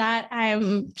than that,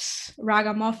 I'm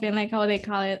ragamuffin, like how they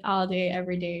call it, all day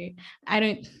every day. I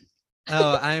don't.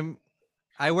 Oh,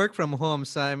 I work from home,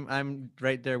 so I'm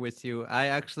right there with you. I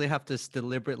actually have to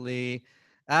deliberately.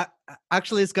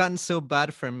 Actually, it's gotten so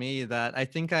bad for me that I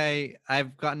think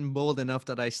I've gotten bold enough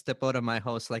that I step out of my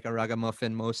house like a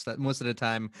ragamuffin most of the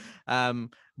time.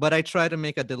 But I try to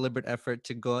make a deliberate effort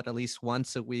to go out at least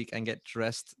once a week and get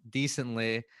dressed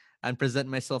decently and present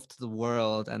myself to the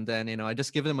world. And then I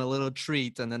just give them a little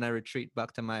treat, and then I retreat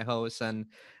back to my house and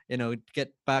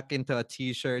get back into a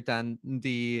t-shirt and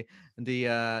the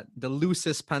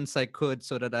loosest pants I could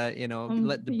so that I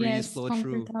let the breeze Yes, flow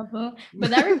through. comfortable, but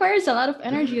that requires a lot of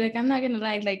energy. Like I'm not gonna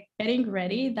lie, like getting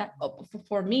ready, that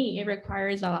for me it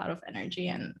requires a lot of energy,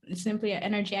 and it's simply an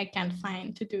energy I can't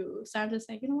find to do. So I'm just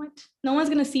like, you know what, no one's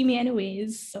gonna see me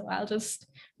anyways, so I'll just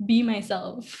be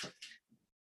myself.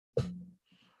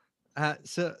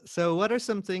 So what are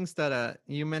some things that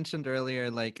you mentioned earlier,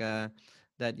 like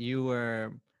that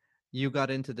you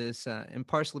got into this and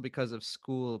partially because of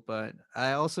school, but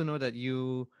I also know that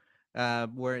you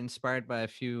were inspired by a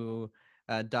few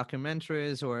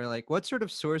documentaries, or like what sort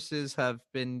of sources have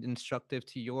been instructive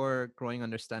to your growing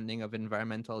understanding of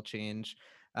environmental change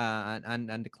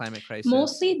and the climate crisis?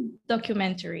 Mostly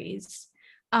documentaries.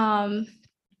 um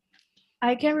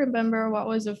I can't remember what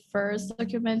was the first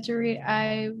documentary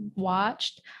I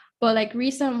watched, but like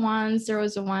recent ones, there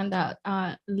was the one that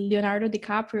Leonardo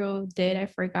DiCaprio did. I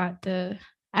forgot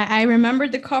I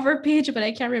remembered the cover page, but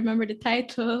I can't remember the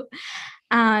title.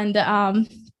 And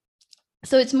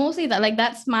so it's mostly that, like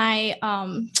that's my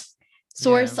Yeah,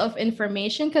 source of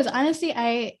information, because honestly,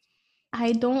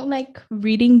 I don't like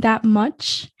reading that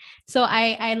much. So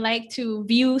I like to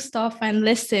view stuff and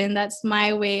listen. That's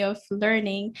my way of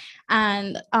learning.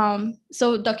 And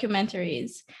so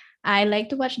documentaries. I like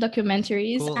to watch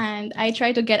documentaries, cool. and I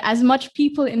try to get as much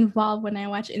people involved when I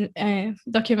watch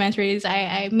documentaries.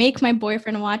 I make my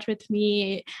boyfriend watch with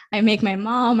me. I make my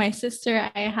mom, my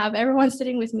sister. I have everyone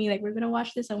sitting with me. Like, we're gonna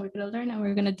watch this and we're gonna learn and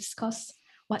we're gonna discuss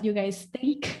what you guys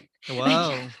think. Like,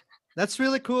 Wow. That's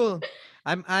really cool.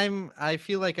 I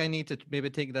feel like I need to maybe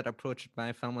take that approach with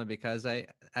my family because I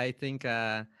think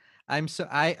I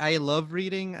love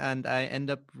reading, and I end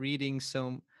up doing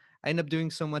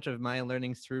so much of my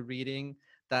learning through reading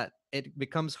that it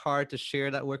becomes hard to share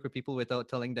that work with people without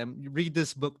telling them, "You read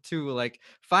this book too." Like,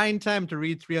 find time to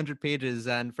read 300 pages,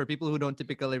 and for people who don't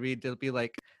typically read, they'll be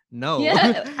like, "No."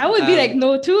 yeah, I would be like,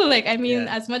 no too. Like, I mean,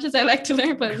 Yeah. as much as I like to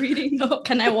learn, but reading, no.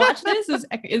 Can I watch this? Is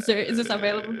this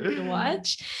available for me to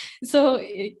watch? So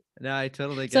No, I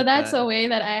totally so get that's that. a way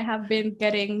that I have been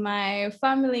getting my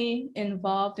family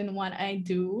involved in what I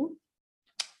do.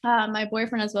 My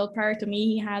boyfriend as well, prior to me,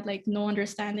 he had like no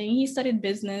understanding. He studied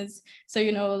business, so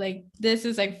like this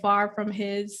is like far from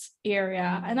his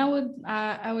area, and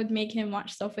I would make him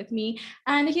watch stuff with me,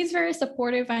 and he's very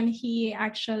supportive, and he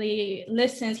actually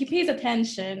listens. He pays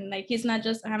attention. Like, he's not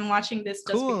just, I'm watching this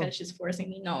just Cool. because she's forcing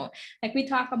me. No, like we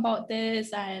talk about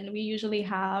this, and we usually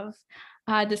have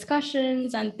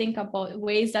discussions and think about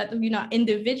ways that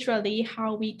individually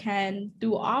how we can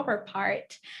do our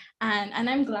part. And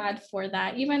I'm glad for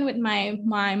that. Even with my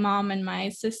mom and my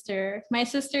sister. My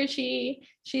sister,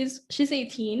 she's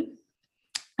 18,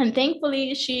 and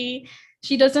thankfully she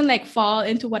doesn't like fall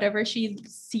into whatever she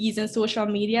sees in social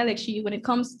media. Like, when it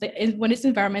comes to, when it's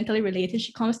environmentally related,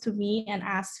 she comes to me and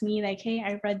asks me like, hey,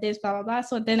 I read this, blah blah blah.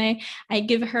 So then I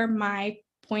give her my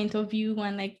point of view,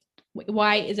 and like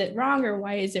why is it wrong or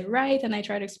why is it right? And I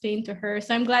try to explain to her.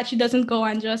 So I'm glad she doesn't go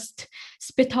and just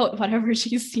spit out whatever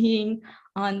she's seeing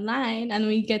online, and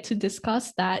we get to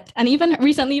discuss that. And even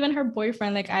recently, even her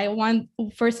boyfriend, like I want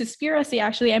for Suspiracy,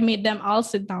 actually, I made them all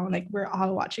sit down, like we're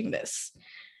all watching this.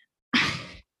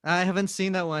 I haven't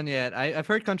seen that one yet. I've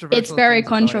heard It's controversial very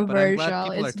things about it, but I'm glad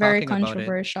controversial. people are It's very talking about it.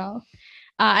 controversial.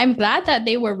 I'm glad that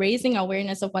they were raising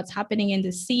awareness of what's happening in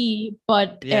the sea,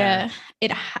 but Yeah.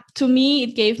 to me,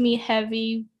 it gave me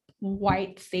heavy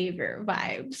white savior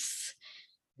vibes.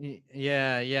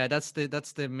 Yeah, that's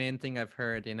the main thing I've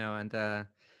heard, and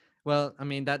well, I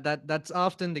mean that's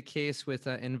often the case with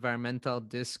environmental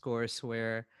discourse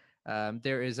where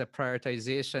there is a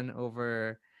prioritization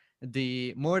over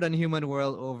the more than human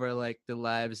world over like the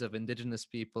lives of indigenous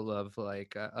people, of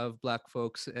Black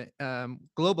folks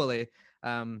globally.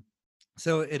 Um,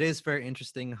 so it is very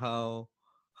interesting how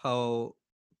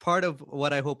part of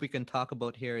what I hope we can talk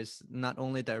about here is not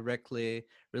only directly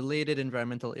related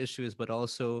environmental issues, but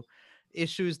also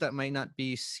issues that might not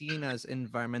be seen as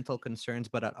environmental concerns,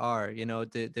 but that are,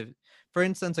 the for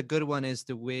instance, a good one is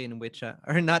the way in which,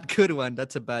 or not good one,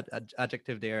 that's a bad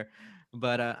adjective there,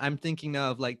 but I'm thinking now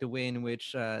of like the way in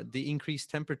which the increased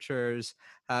temperatures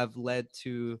have led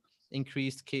to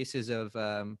increased cases of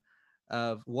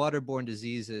waterborne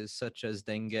diseases such as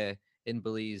dengue in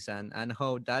Belize, and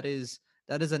how that is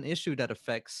an issue that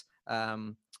affects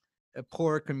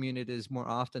poor communities more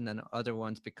often than other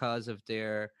ones because of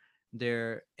their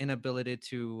inability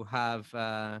to have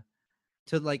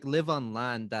to like live on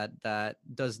land that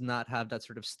does not have that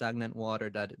sort of stagnant water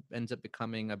that ends up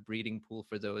becoming a breeding pool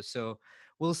for those. So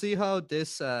we'll see how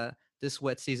this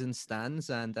wet season stands,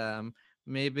 and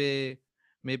maybe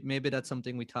maybe that's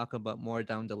something we talk about more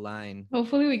down the line.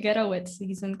 Hopefully, we get a wet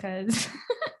season, cause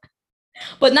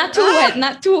but not too wet, Ah!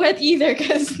 not too wet either,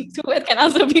 cause too wet can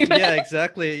also be Yeah, bad.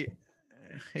 exactly.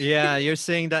 Yeah, you're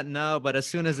saying that now, but as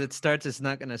soon as it starts, it's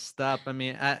not gonna stop. I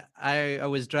mean, I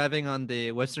was driving on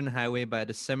the Western Highway by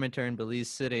the cemetery in Belize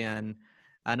City, and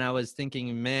I was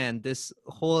thinking, man, this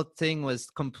whole thing was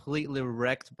completely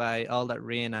wrecked by all that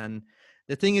rain. And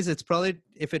the thing is, it's probably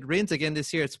if it rains again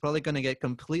this year, it's probably gonna get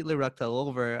completely wrecked all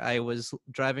over. I was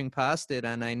driving past it,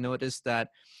 and I noticed that,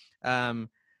 um,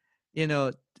 you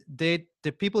know, the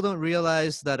people don't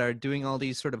realize that are doing all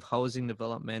these sort of housing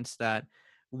developments that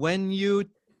when you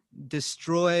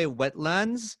destroy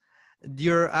wetlands,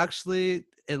 you're actually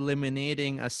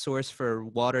eliminating a source for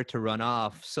water to run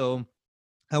off. So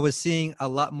I was seeing a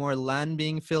lot more land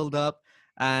being filled up,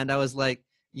 and I was like,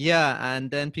 yeah. And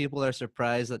then people are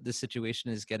surprised that this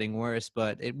situation is getting worse,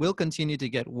 but it will continue to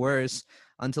get worse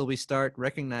until we start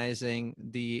recognizing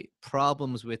the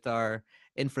problems with our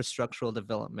infrastructural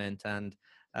development. And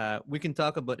we can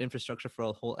talk about infrastructure for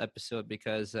a whole episode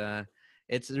because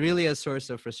it's really a source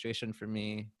of frustration for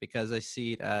me because I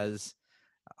see it as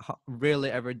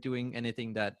rarely ever doing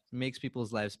anything that makes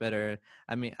people's lives better.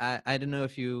 I mean, I don't know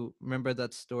if you remember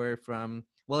that story from,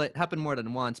 well, it happened more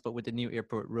than once, but with the new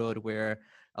airport road where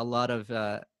a lot of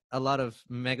a lot of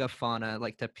megafauna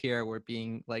like tapir were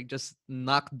being like just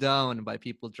knocked down by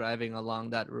people driving along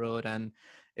that road, and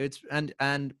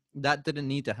and that didn't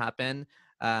need to happen.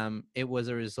 It was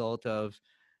a result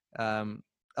um,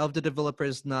 of the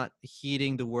developers not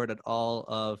heeding the word at all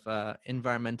of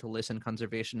environmentalists and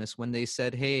conservationists when they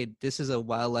said, "Hey, this is a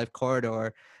wildlife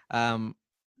corridor. Um,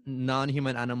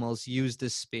 non-human animals use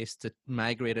this space to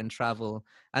migrate and travel,"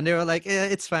 and they were like, "Yeah,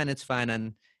 it's fine, it's fine."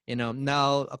 And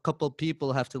now a couple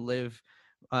people have to live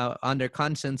on their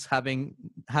conscience, having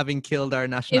killed our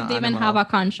national If they even have a animal. I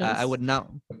conscience. would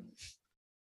not.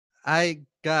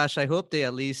 Gosh, I hope they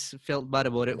at least felt bad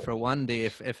about it for one day,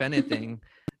 if anything.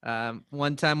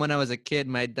 One time when I was a kid,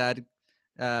 my dad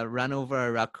ran over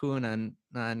a raccoon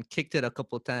and kicked it a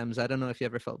couple times. I don't know if he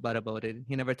ever felt bad about it.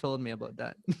 He never told me about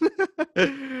that.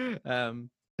 um,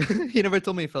 he never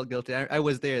told me he felt guilty. I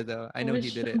was there though. I know For he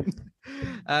did sure. it.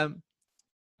 um,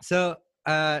 so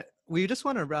we just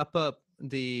want to wrap up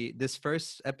this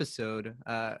first episode,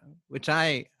 which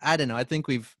I don't know. I think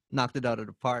we've knocked it out of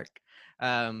the park.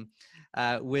 Um,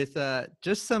 with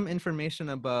just some information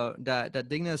about that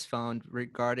Digna has found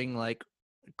regarding like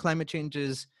climate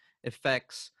change's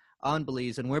effects on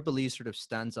Belize and where Belize sort of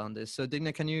stands on this. So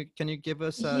Digna, can you give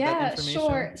us that Yeah, information?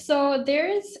 sure. So there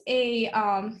is a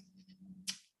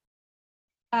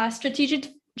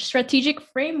strategic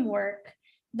framework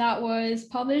that was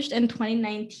published in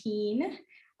 2019.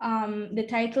 The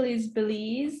title is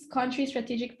Belize Country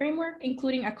Strategic Framework,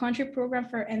 including a country program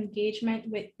for engagement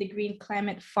with the Green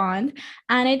Climate Fund.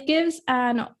 And it gives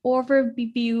an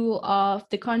overview of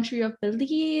the country of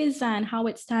Belize and how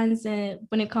it stands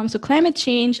when it comes to climate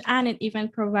change. And it even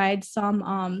provides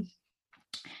some,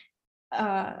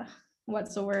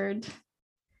 what's the word?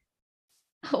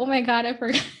 Oh my God, I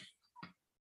forgot.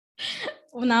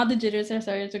 Well, now the jitters are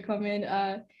starting to come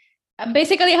in.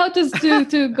 Basically how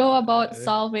to go about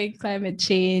solving climate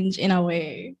change in a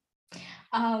way.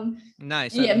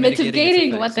 Nice. Yeah, Mitigating its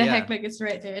mitigating, what effects. the Yeah. heck, like it's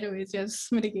right there. Anyways,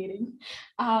 just mitigating.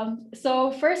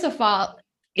 So first of all,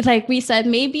 like we said,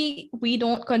 maybe we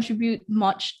don't contribute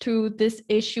much to this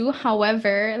issue.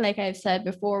 However, like I've said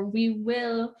before, we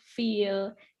will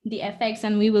feel the effects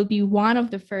and we will be one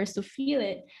of the first to feel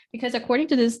it. Because according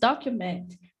to this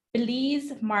document,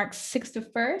 Belize marks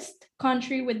 61st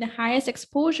country with the highest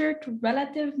exposure to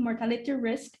relative mortality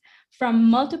risk from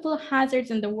multiple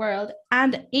hazards in the world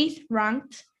and 8th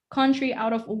ranked country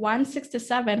out of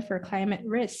 167 for climate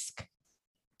risk.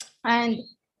 And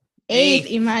eighth,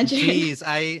 imagine.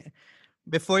 Jeez,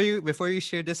 before you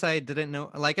shared this, I didn't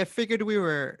know. Like, I figured we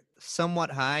were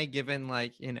somewhat high given,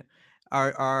 like,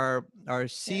 our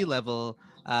sea level.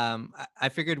 I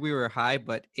figured we were high,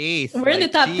 but eighth, We're in the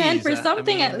like, top 10 geez, for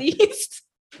something at least.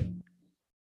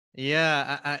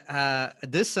 Yeah,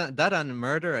 this that on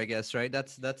murder, I guess, right?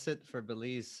 That's it for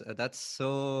Belize. That's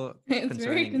so It's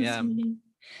very concerning. Yeah, concerning.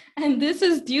 And this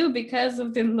is due because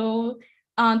of the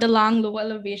long low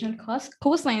elevation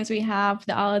coastlines we have,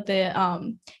 all of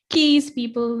the keys,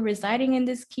 people residing in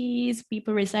these keys,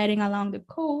 people residing along the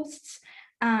coasts,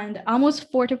 and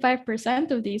almost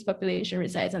 45% of these population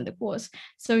resides on the coast.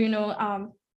 So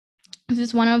this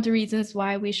is one of the reasons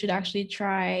why we should actually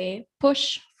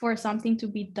push for something to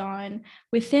be done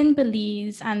within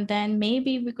Belize, and then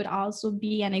maybe we could also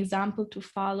be an example to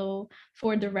follow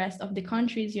for the rest of the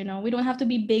countries. We don't have to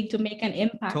be big to make an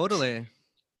impact. totally.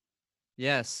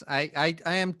 Yes, I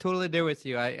am totally there with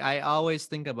you. I always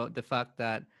think about the fact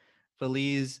that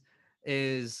Belize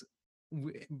is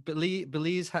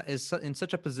Belize is in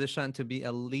such a position to be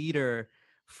a leader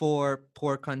for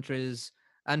poor countries,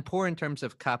 and poor in terms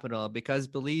of capital, because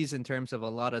Belize in terms of a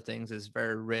lot of things is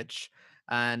very rich,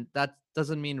 and that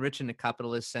doesn't mean rich in the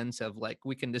capitalist sense of like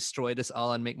we can destroy this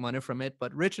all and make money from it,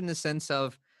 but rich in the sense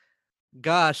of,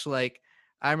 gosh, like,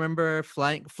 I remember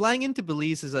flying into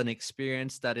Belize is an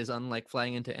experience that is unlike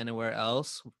flying into anywhere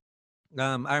else.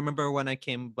 I remember when I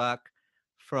came back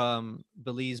from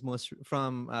Belize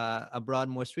from abroad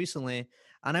most recently,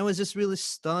 and I was just really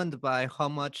stunned by how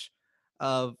much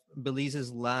of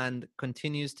Belize's land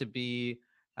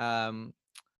um,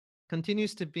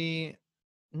 continues to be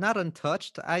not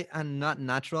untouched, and not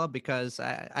natural, because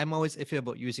I'm always iffy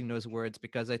about using those words,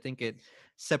 because I think it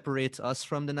separates us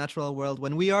from the natural world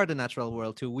when we are the natural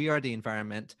world too. We are the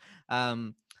environment.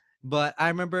 But I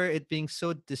remember it being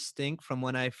so distinct from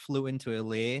when I flew into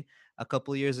LA a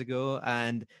couple years ago,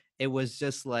 and it was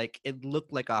just like it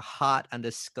looked like a hot and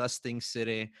disgusting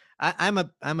city. I'm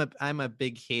a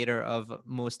big hater of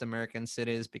most American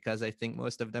cities, because I think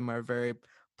most of them are very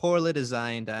poorly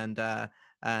designed,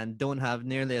 and don't have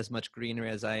nearly as much greenery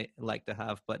as I like to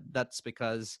have. But that's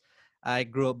because I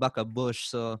grew up back a bush,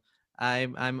 so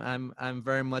I'm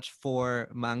very much for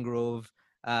mangrove,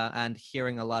 and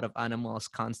hearing a lot of animals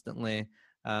constantly,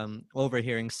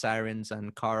 overhearing sirens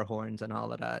and car horns and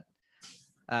all of that.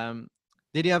 Um,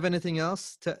 did you have anything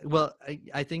else to? Well,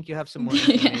 I think you have some more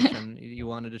information you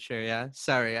wanted to share. Yeah,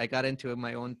 sorry, I got into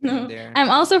my own thing No, there. I'm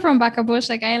also from Bush.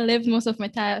 Like I lived most of my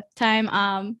time.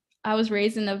 I was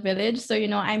raised in a village, so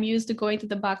I'm used to going to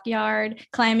the backyard,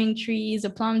 climbing trees, the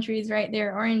plum trees right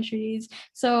there, orange trees.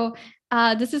 So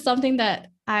this is something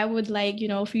that I would like,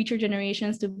 future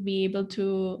generations to be able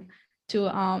to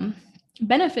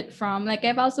benefit from. Like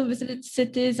I've also visited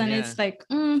cities, and Yeah. it's like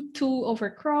too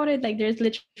overcrowded. Like there's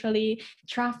literally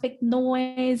traffic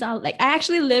noise. I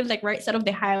actually live like right side of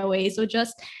the highway, so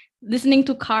just listening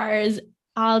to cars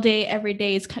all day every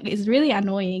day is really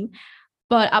annoying.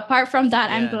 But apart from that,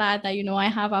 I'm Yeah. glad that I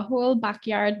have a whole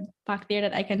backyard back there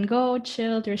that I can go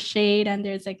chill. There's shade and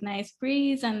there's like nice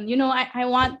breeze, and I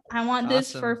want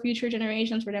this for Awesome. future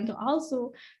generations, for them to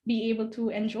also be able to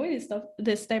enjoy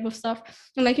this type of stuff.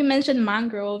 And like you mentioned,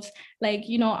 mangroves, like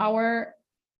our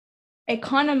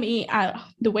economy,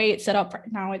 the way it's set up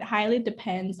right now, it highly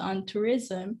depends on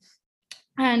tourism,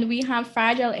 and we have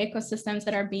fragile ecosystems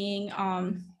that are being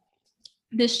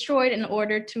destroyed in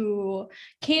order to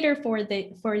cater for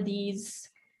these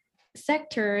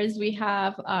sectors. We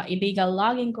have illegal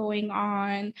logging going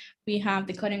on. We have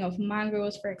the cutting of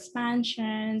mangroves for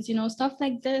expansions, stuff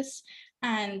like this.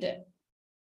 And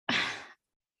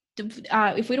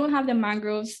if we don't have the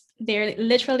mangroves, they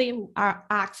literally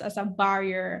acts as a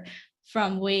barrier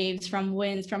from waves, from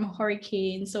winds, from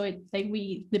hurricanes. So it's like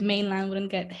the mainland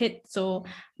wouldn't get hit so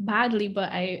badly.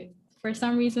 But for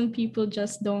some reason, people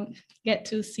just don't get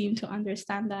to seem to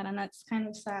understand that, and that's kind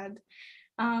of sad.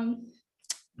 Um,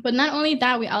 but not only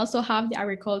that, we also have the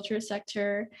agriculture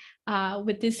sector.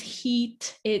 With this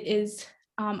heat, it is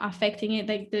affecting it.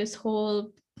 Like this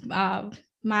whole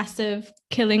massive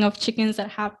killing of chickens that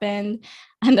happened,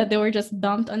 and that they were just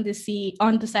dumped on the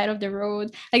side of the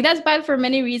road. Like that's bad for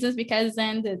many reasons, because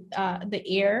then the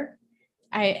air,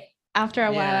 I after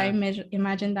a while, I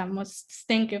imagine that must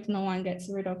stink if no one gets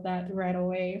rid of that right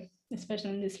away,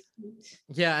 especially in this heat.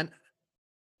 Yeah,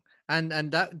 and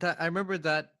that I remember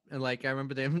that, like I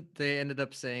remember they ended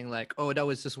up saying like, oh, that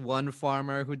was just one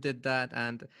farmer who did that.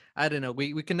 And I don't know,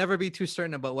 we can never be too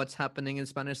certain about what's happening in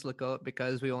Spanish Lookout,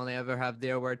 because we only ever have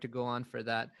their word to go on for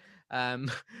that.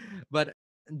 But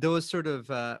those sort of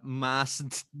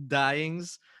mass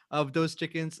dyings of those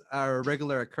chickens are a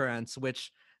regular occurrence,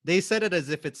 which they said it as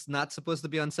if it's not supposed to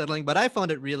be unsettling, but I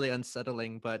found it really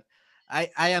unsettling. But I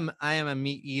am a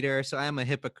meat eater, so I am a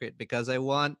hypocrite, because I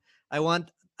want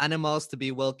animals to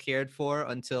be well cared for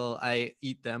until I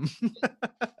eat them.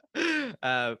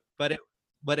 But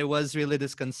it was really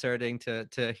disconcerting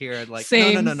to hear it, like, no,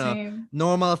 no, Same, no, no, same.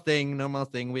 normal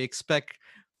thing. We expect.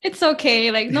 It's okay.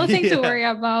 Like nothing to Yeah. worry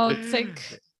about. It's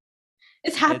like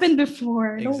it's It's happened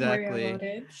before. Don't worry exactly. about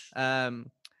it.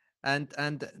 Um,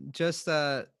 and just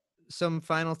some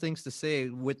final things to say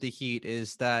with the heat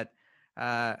is that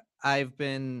uh, I've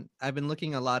been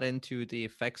looking a lot into the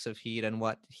effects of heat and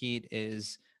what heat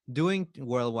is doing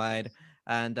worldwide,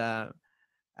 and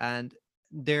and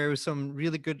there's some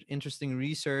really good, interesting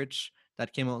research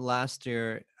that came out last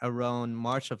year, around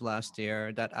March of last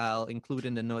year, that I'll include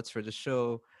in the notes for the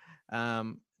show.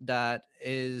 That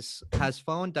is has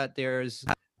found that there's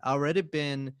already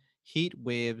been heat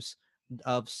waves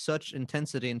of such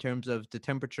intensity in terms of the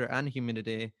temperature and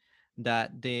humidity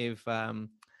that they've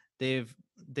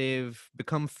they've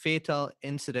become fatal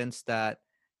incidents that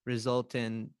result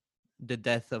in the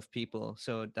death of people.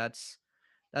 So that's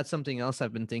something else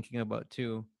I've been thinking about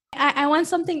too. I want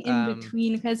something in Um,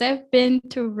 between, because I've been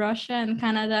to Russia and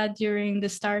Canada during the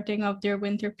starting of their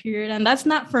winter period, and that's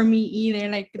not for me either.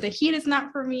 Like the heat is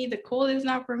not for me, the cold is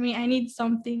not for me. I need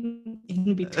something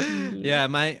in between. yeah,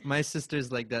 my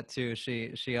sister's like that too.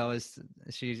 She always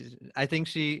she I think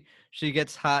she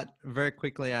gets hot very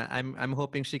quickly. I'm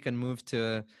hoping she can move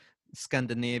to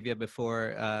Scandinavia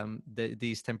before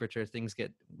these temperature things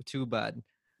get too bad.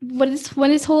 When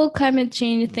this whole climate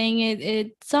change thing,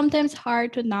 it's sometimes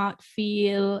hard to not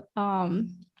feel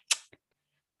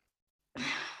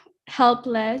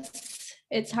helpless.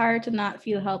 It's hard to not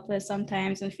feel helpless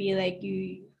sometimes and feel like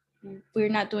we're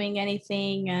not doing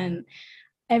anything and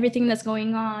everything that's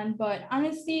going on. But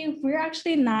honestly, we're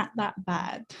actually not that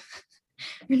bad.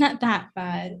 We're not that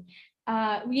bad.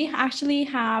 We actually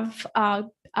have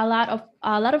a lot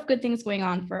of good things going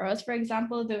on for us. For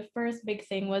example, the first big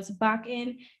thing was back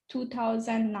in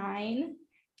 2009.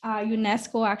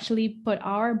 UNESCO actually put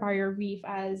our barrier reef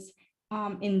as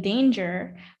in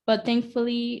danger, but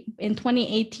thankfully in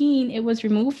 2018 it was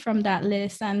removed from that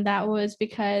list, and that was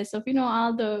because of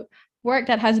all the work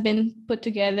that has been put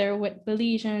together with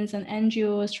Belizeans and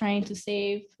NGOs trying to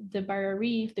save the barrier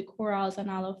reef, the corals, and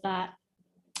all of that.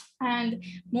 And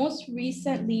most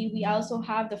recently, we also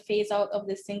have the phase out of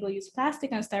the single-use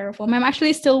plastic and styrofoam. I'm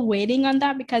actually still waiting on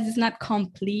that because it's not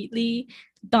completely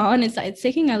done. It's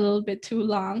taking a little bit too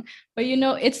long, but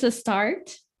it's a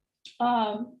start.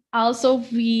 Also,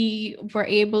 we were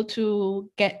able to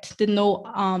get the no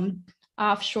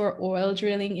offshore oil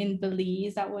drilling in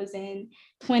Belize. That was in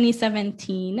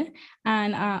 2017,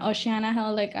 and Oceana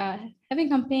held like a heavy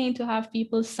campaign to have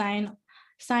people sign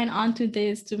on to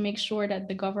this to make sure that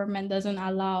the government doesn't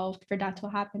allow for that to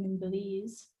happen in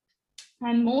Belize.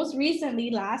 And most recently,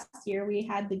 last year, we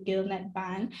had the gillnet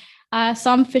ban.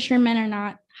 Some fishermen are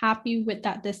not happy with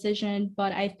that decision,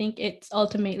 but I think it's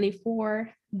ultimately for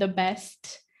the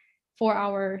best for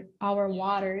our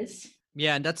waters.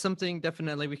 Yeah, and that's something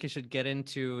definitely we should get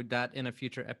into that in a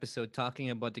future episode, talking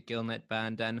about the gillnet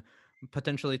ban, and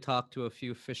potentially talk to a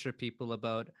few fisher people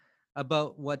about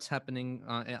what's happening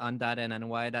on that end, and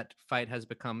why that fight has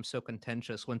become so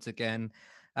contentious once again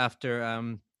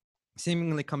after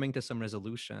seemingly coming to some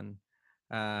resolution.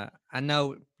 And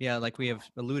now, yeah, like we have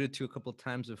alluded to a couple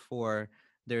times before,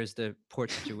 there's the port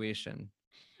situation.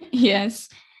 Yes.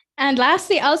 And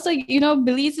lastly, also,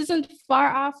 Belize isn't far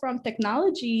off from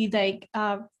technology. Like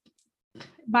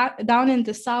back down in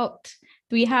the south,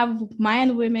 we have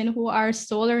Mayan women who are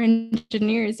solar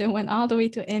engineers and went all the way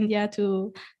to India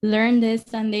to learn this,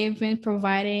 and they've been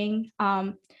providing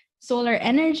solar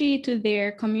energy to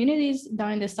their communities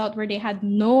down in the south where they had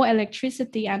no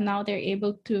electricity, and now they're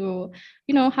able to,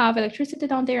 have electricity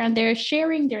down there, and they're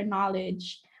sharing their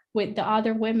knowledge with the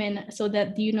other women so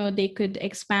that they could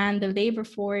expand the labor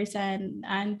force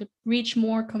and reach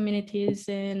more communities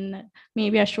in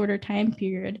maybe a shorter time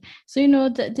period. So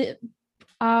the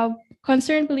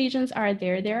concerned Belizeans are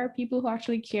there. There are people who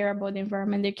actually care about the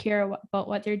environment. They care about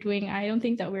what they're doing. I don't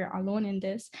think that we're alone in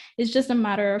this. It's just a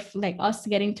matter of like us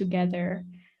getting together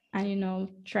and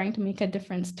trying to make a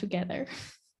difference together.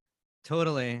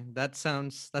 Totally. That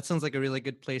sounds like a really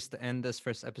good place to end this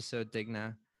first episode,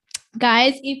 Digna.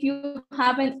 Guys, if you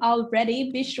haven't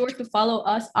already, be sure to follow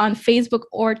us on Facebook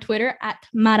or Twitter at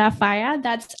Madafaya.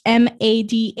 That's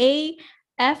MADAFYAH.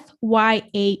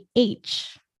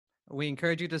 We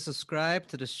encourage you to subscribe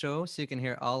to the show so you can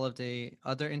hear all of the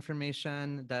other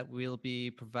information that we'll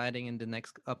be providing in the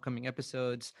next upcoming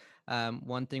episodes.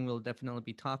 One thing we'll definitely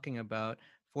be talking about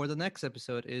for the next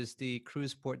episode is the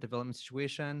cruise port development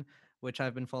situation, which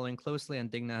I've been following closely,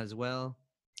 and Digna as well.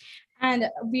 And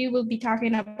we will be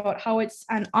talking about how it's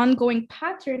an ongoing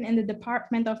pattern in the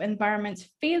Department of Environment's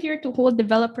failure to hold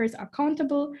developers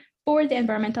accountable for the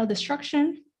environmental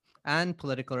destruction, and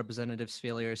political representatives'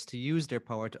 failures to use their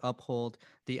power to uphold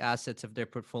the assets of their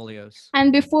portfolios.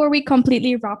 And before we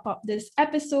completely wrap up this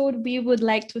episode, we would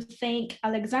like to thank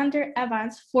Alexander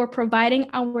Evans for providing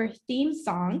our theme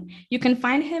song. You can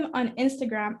find him on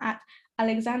Instagram at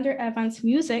Alexander Evans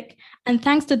Music. And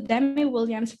thanks to Demi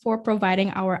Williams for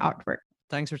providing our artwork.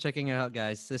 Thanks for checking it out,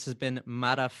 guys. This has been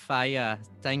Madafaya.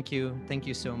 Thank you. Thank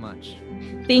you so much.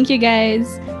 Thank you,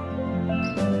 guys.